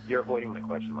 You're avoiding my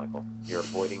question, Michael. You're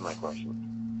avoiding my question.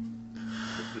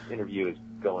 This interview is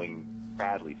going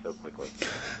badly so quickly.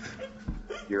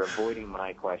 You're avoiding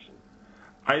my question.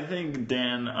 I think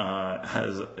Dan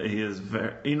is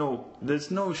very,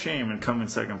 there's no shame in coming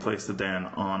second place to Dan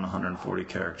on 140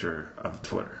 character of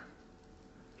Twitter.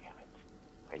 Damn it.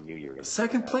 I knew you were going to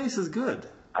Second place is good.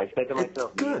 I said to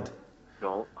myself, it's good.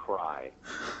 Don't cry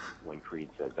when Creed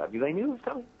says that. Because I knew it was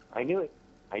coming. I knew it.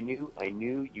 I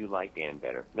knew you liked Dan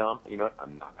better. No, you know what?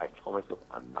 I'm not. I told myself,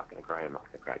 I'm not going to cry. I'm not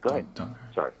going to cry. Go ahead. Don't.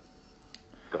 Sorry.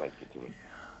 Go ahead, continue.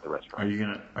 The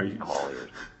restaurant. I'm all ears.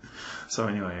 So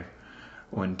anyway,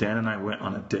 when Dan and I went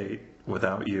on a date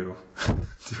without you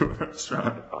to a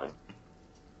restaurant,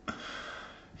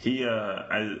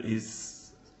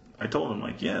 I told him,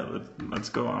 like, yeah, let's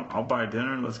go. I'll buy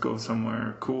dinner. Let's go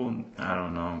somewhere cool. I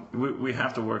don't know. We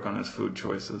have to work on his food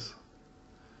choices.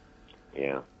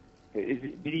 Yeah.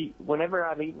 Did he? Whenever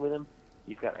I've eaten with him,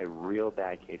 he's got a real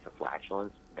bad case of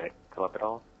flatulence. Did it come up at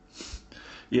all?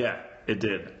 Yeah, it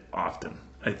did often.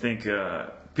 I think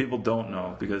people don't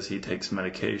know because he takes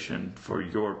medication for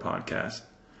your podcast.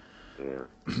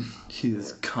 Yeah. He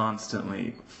is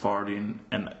constantly farting,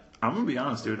 and I'm gonna be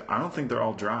honest, dude. I don't think they're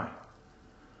all dry.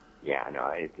 Yeah,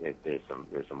 no, there's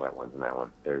some wet ones in that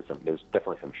one. There's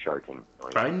definitely some sharting.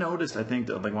 I noticed. I think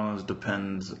that like one of those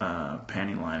Depends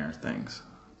panty liner things,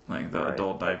 like the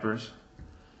adult diapers.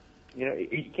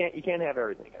 You can't have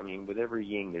everything. I mean, with every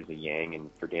yin, there's a yang, and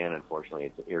for Dan, unfortunately,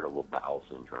 it's irritable bowel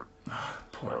syndrome.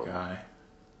 Poor guy.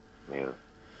 Yeah.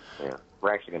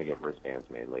 We're actually going to get wristbands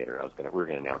made later. We're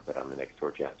going to announce that on the next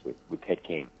tour chats with Ted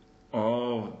King.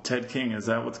 Oh, Ted King, is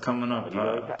that what's coming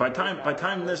up? By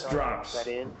time this drops,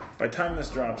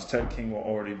 Ted King will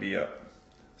already be up.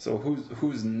 So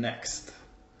who's next?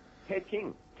 Ted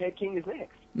King. Ted King is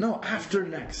next. No, after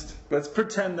next. Let's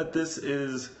pretend that this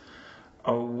is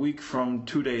a week from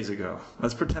 2 days ago.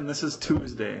 Let's pretend this is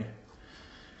Tuesday.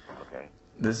 Okay.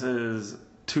 This is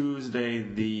Tuesday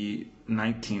the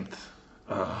 19th.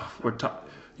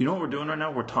 You know what we're doing right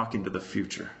now? We're talking to the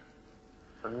future.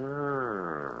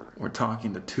 We're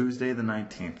talking to Tuesday the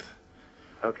 19th.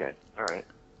 Okay, all right.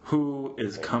 Who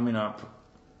is coming up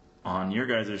on your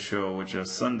guys' show, which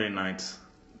is Sunday nights,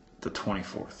 the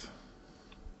 24th?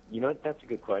 You know what? That's a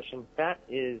good question. That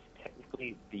is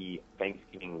technically the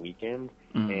Thanksgiving weekend,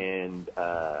 and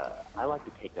I like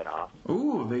to take that off.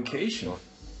 Ooh, vacation.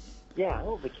 Yeah, a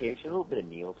little vacation, a little bit of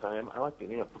meal time. I like to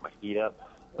put my feet up,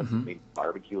 maybe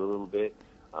barbecue a little bit.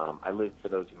 For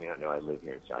those who may not know, I live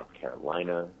here in South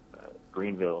Carolina,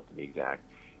 Greenville to be exact.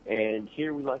 And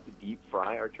here we like to deep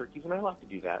fry our turkeys, and I like to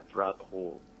do that throughout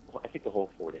I take the whole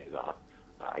 4 days off.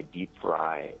 I deep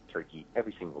fry turkey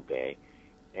every single day,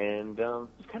 and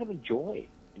just kind of enjoy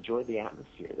the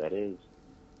atmosphere that is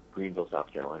Greenville,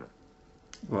 South Carolina.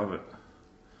 Love it.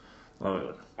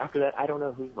 After that, I don't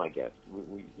know who's my guest.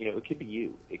 It could be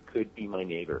you. It could be my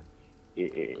neighbor.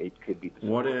 It could be the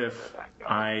What if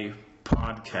I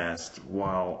podcast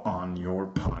while on your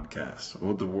podcast?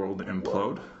 Would the world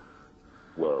implode?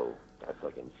 whoa, that's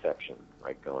like Inception,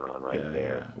 right, going on right Yeah,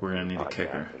 there. yeah. We're gonna need a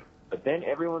kicker. But then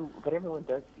everyone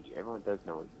does see you. Everyone does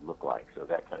know what you look like, so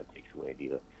that kind of takes away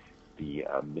the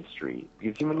mystery.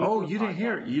 Because You didn't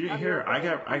hear. I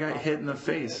got hit in the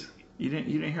face. You didn't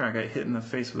hear. I got hit in the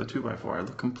face with a 2x4. I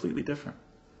look completely different.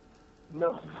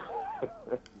 No.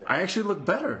 I actually look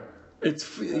better.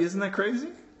 Isn't that crazy?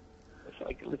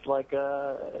 It's like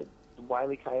a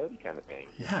Wile E. Coyote kind of thing.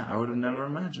 Yeah, I would have never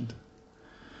imagined.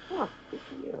 Huh, good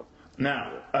for you.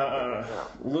 Now,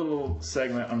 little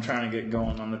segment I'm trying to get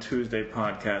going on the Tuesday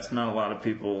podcast. Not a lot of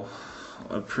people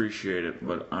appreciate it,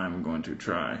 but I'm going to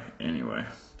try anyway.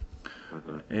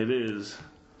 Mm-hmm. It is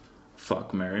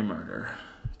Fuck, Marry, Murder.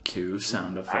 Cue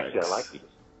sound effects. Actually, I like these.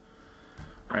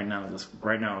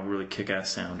 Right now, a really kick-ass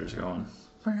sound is going.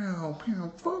 Pow,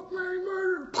 pow, fuck, marry,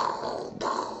 murder.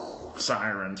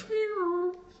 Sirens.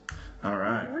 All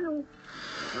right.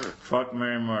 Fuck,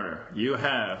 marry, murder. You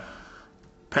have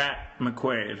Pat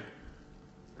McQuaid.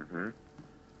 Mm-hmm.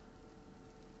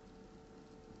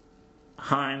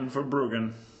 Hein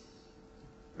Verbruggen.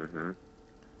 Mm-hmm.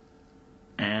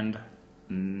 And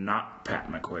not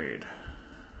Pat McQuaid.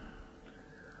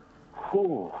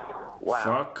 Ooh, wow.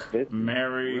 Fuck,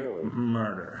 marry,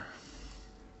 murder.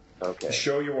 Okay.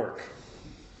 Show your work.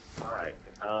 All right.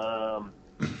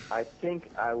 I think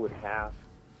I would have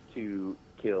to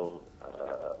kill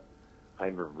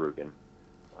Hein Verbruggen.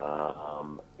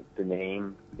 The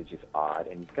name is just odd,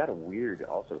 and he's got a weird,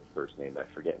 also first name I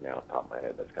forget now off the top of my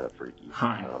head. That's kind of freaky.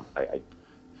 Hein.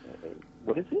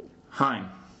 What is it? Hein.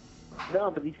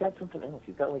 No, but he's got something else.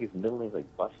 He's got like his middle name's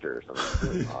like Buster or something. It's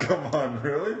really odd. Come on,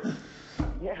 really?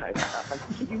 Yeah, I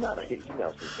kid you not. I get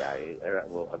emails from the guy.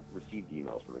 Well, I've received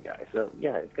emails from the guy. So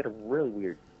yeah, it's got a really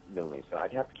weird middle name. So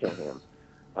I'd have to kill him.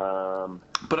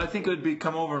 But I think it would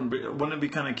come over and wouldn't it be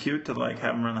kind of cute to like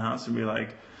have him around the house and be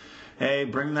like, "Hey,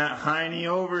 bring that Heine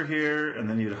over here," and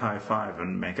then you'd high five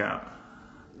and make out.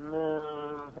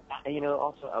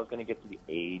 Also, I was going to get to the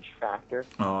age factor.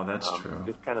 Oh, that's true.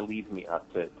 This kind of leads me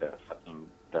up to fucking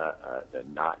the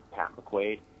not Pat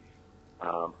McQuaid.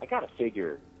 I got to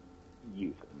figure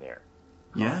youth in there.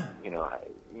 Yeah.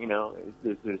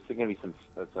 There's going to be some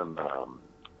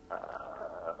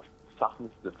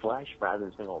softness to the flesh rather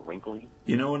than something all wrinkly.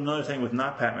 You know what another thing with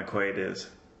not Pat McQuaid is?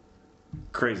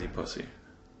 Crazy pussy.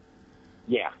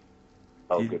 Yeah.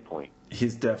 Oh, good point.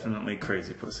 He's definitely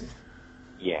crazy pussy.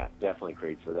 Yeah, definitely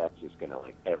crazy. So that's just gonna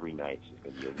every night just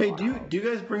gonna be. Hey, do you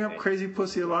guys bring up crazy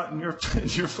pussy a lot in your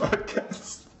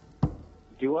podcast?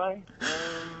 Do I?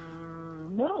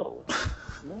 No.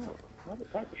 Not a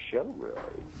type of show, really.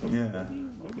 Yeah.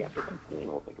 Maybe after Thanksgiving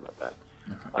we'll think about that.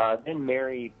 Okay. Then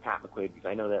marry Pat McQuaid because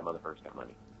I know that motherfucker's got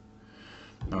money.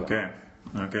 Okay,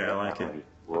 I like it.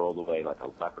 Rolled away like a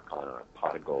leprechaun on a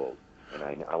pot of gold, and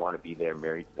I want to be there,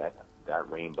 married to that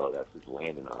rainbow that's just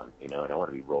landing on, and I want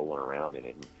to be rolling around in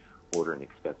it and ordering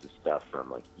expensive stuff from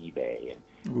like eBay and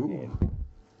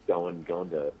going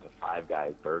to Five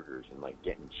Guys burgers and like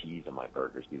getting cheese on my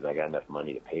burgers because I got enough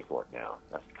money to pay for it now.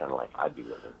 That's the kind of life I'd be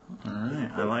living. All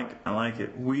right, I like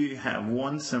it. We have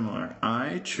one similar.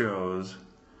 I chose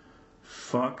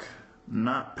fuck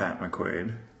not Pat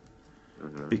McQuaid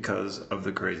because of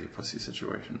the crazy pussy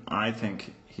situation. I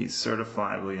think he's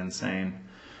certifiably insane,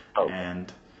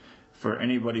 and for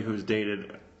anybody who's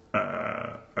dated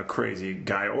a crazy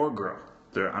guy or girl,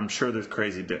 I'm sure there's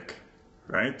crazy dick,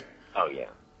 right? Oh yeah.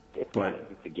 It's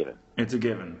a given. It's a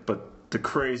given, but the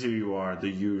crazier you are,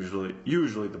 usually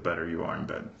the better you are in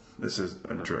bed. This is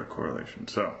a direct correlation.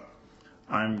 So,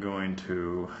 I'm going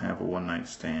to have a one-night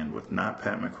stand with not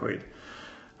Pat McQuaid.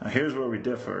 Now, here's where we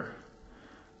differ.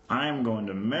 I'm going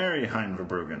to marry Hein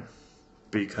Verbruggen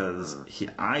because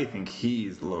I think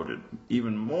he's loaded,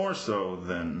 even more so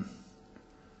than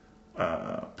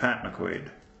Pat McQuaid.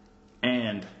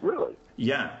 And really,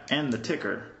 yeah, and the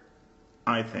ticker,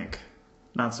 I think.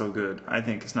 Not so good. I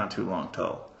think it's not too long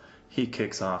till he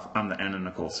kicks off. I'm the Anna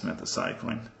Nicole Smith of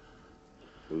cycling.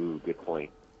 Ooh, good point.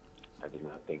 I did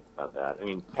not think about that. I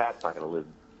mean, Pat's not going to live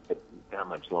that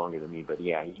much longer than me, but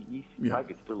yeah, he I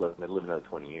could still live another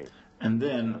 20 years. And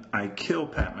then I kill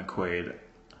Pat McQuaid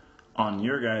on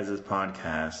your guys'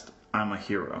 podcast. I'm a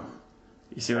hero.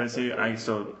 You see what I see?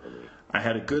 I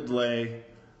had a good lay.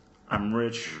 I'm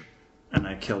rich, and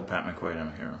I killed Pat McQuaid. I'm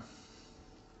a hero.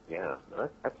 Yeah,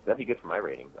 that'd be good for my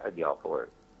ratings. I'd be all for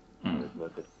it. There's no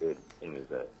such good thing as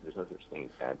there's no such thing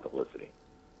as bad publicity.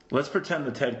 Let's pretend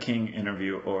the Ted King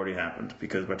interview already happened,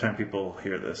 because by the time people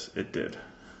hear this, it did.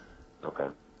 Okay.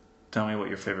 Tell me what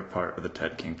your favorite part of the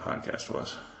Ted King podcast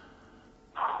was.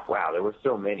 Wow, there were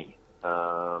so many.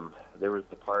 There was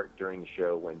the part during the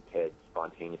show when Ted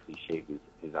spontaneously shaved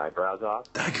his eyebrows off.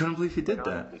 I couldn't believe he did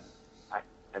that.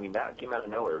 I mean, that came out of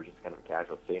nowhere. It was just kind of a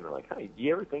casual statement, like, "Hey, do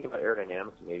you ever think about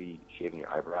aerodynamics and maybe shaving your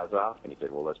eyebrows off?" And he said,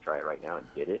 "Well, let's try it right now," and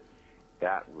did it.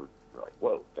 That was like,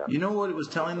 whoa. You know what it was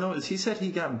telling, though, is he said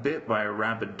he got bit by a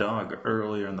rabid dog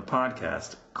earlier in the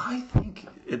podcast. I think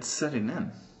it's setting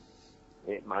in.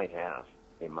 It might have.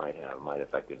 It might have. It might have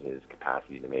affected his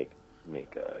capacity to make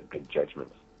good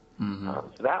judgments. Mm-hmm.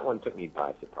 So that one took me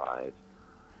by surprise.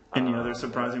 Any other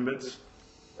surprising bits?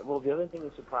 Well, the other thing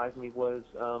that surprised me was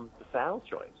the saddle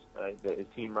choice. His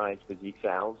team rides physique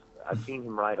saddles. I've seen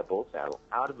him ride a bull saddle.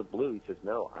 Out of the blue, he says,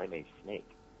 "No, I'm a snake."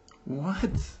 What?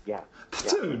 Yeah.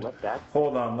 Dude,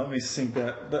 hold on. Let me sink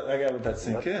that. I gotta let that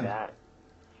sink in. Let that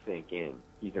sink in.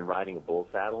 He's been riding a bull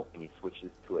saddle, and he switches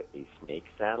to a snake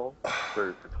saddle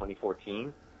for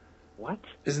 2014. What?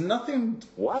 Is nothing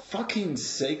fucking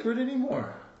sacred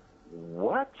anymore?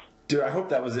 What? Dude, I hope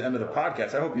that was the end of the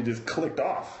podcast. I hope you just clicked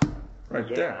off right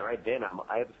there. Yeah, right then.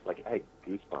 I had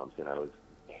goosebumps, and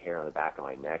the hair on the back of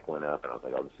my neck went up, and I was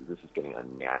like, "Oh, this is getting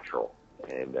unnatural."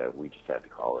 And we just had to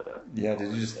call it a. Yeah,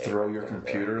 did you just throw your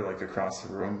computer like across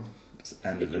the room? Just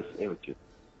ended it. It was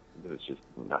just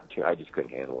not too. I just couldn't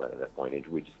handle it at that point. It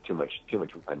was just too much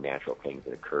unnatural things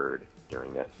that occurred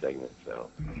during that segment.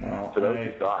 So, well, for those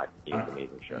who saw it, it was an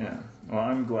amazing show. Yeah. Well,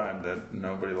 I'm glad that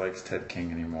nobody likes Ted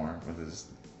King anymore with his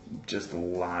just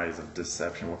lies of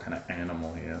deception. What kind of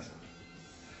animal he is.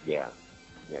 Yeah,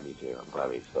 me too. I'm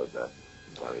glad we exposed that.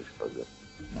 All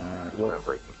right.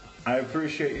 Well, I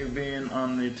appreciate you being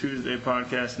on the Tuesday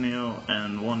podcast, Neil,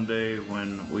 and one day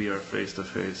when we are face to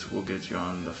face, we'll get you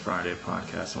on the Friday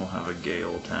podcast and we'll have a gay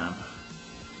old time.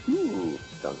 Ooh,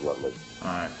 sounds lovely. All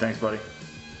right. Thanks, buddy.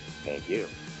 Thank you.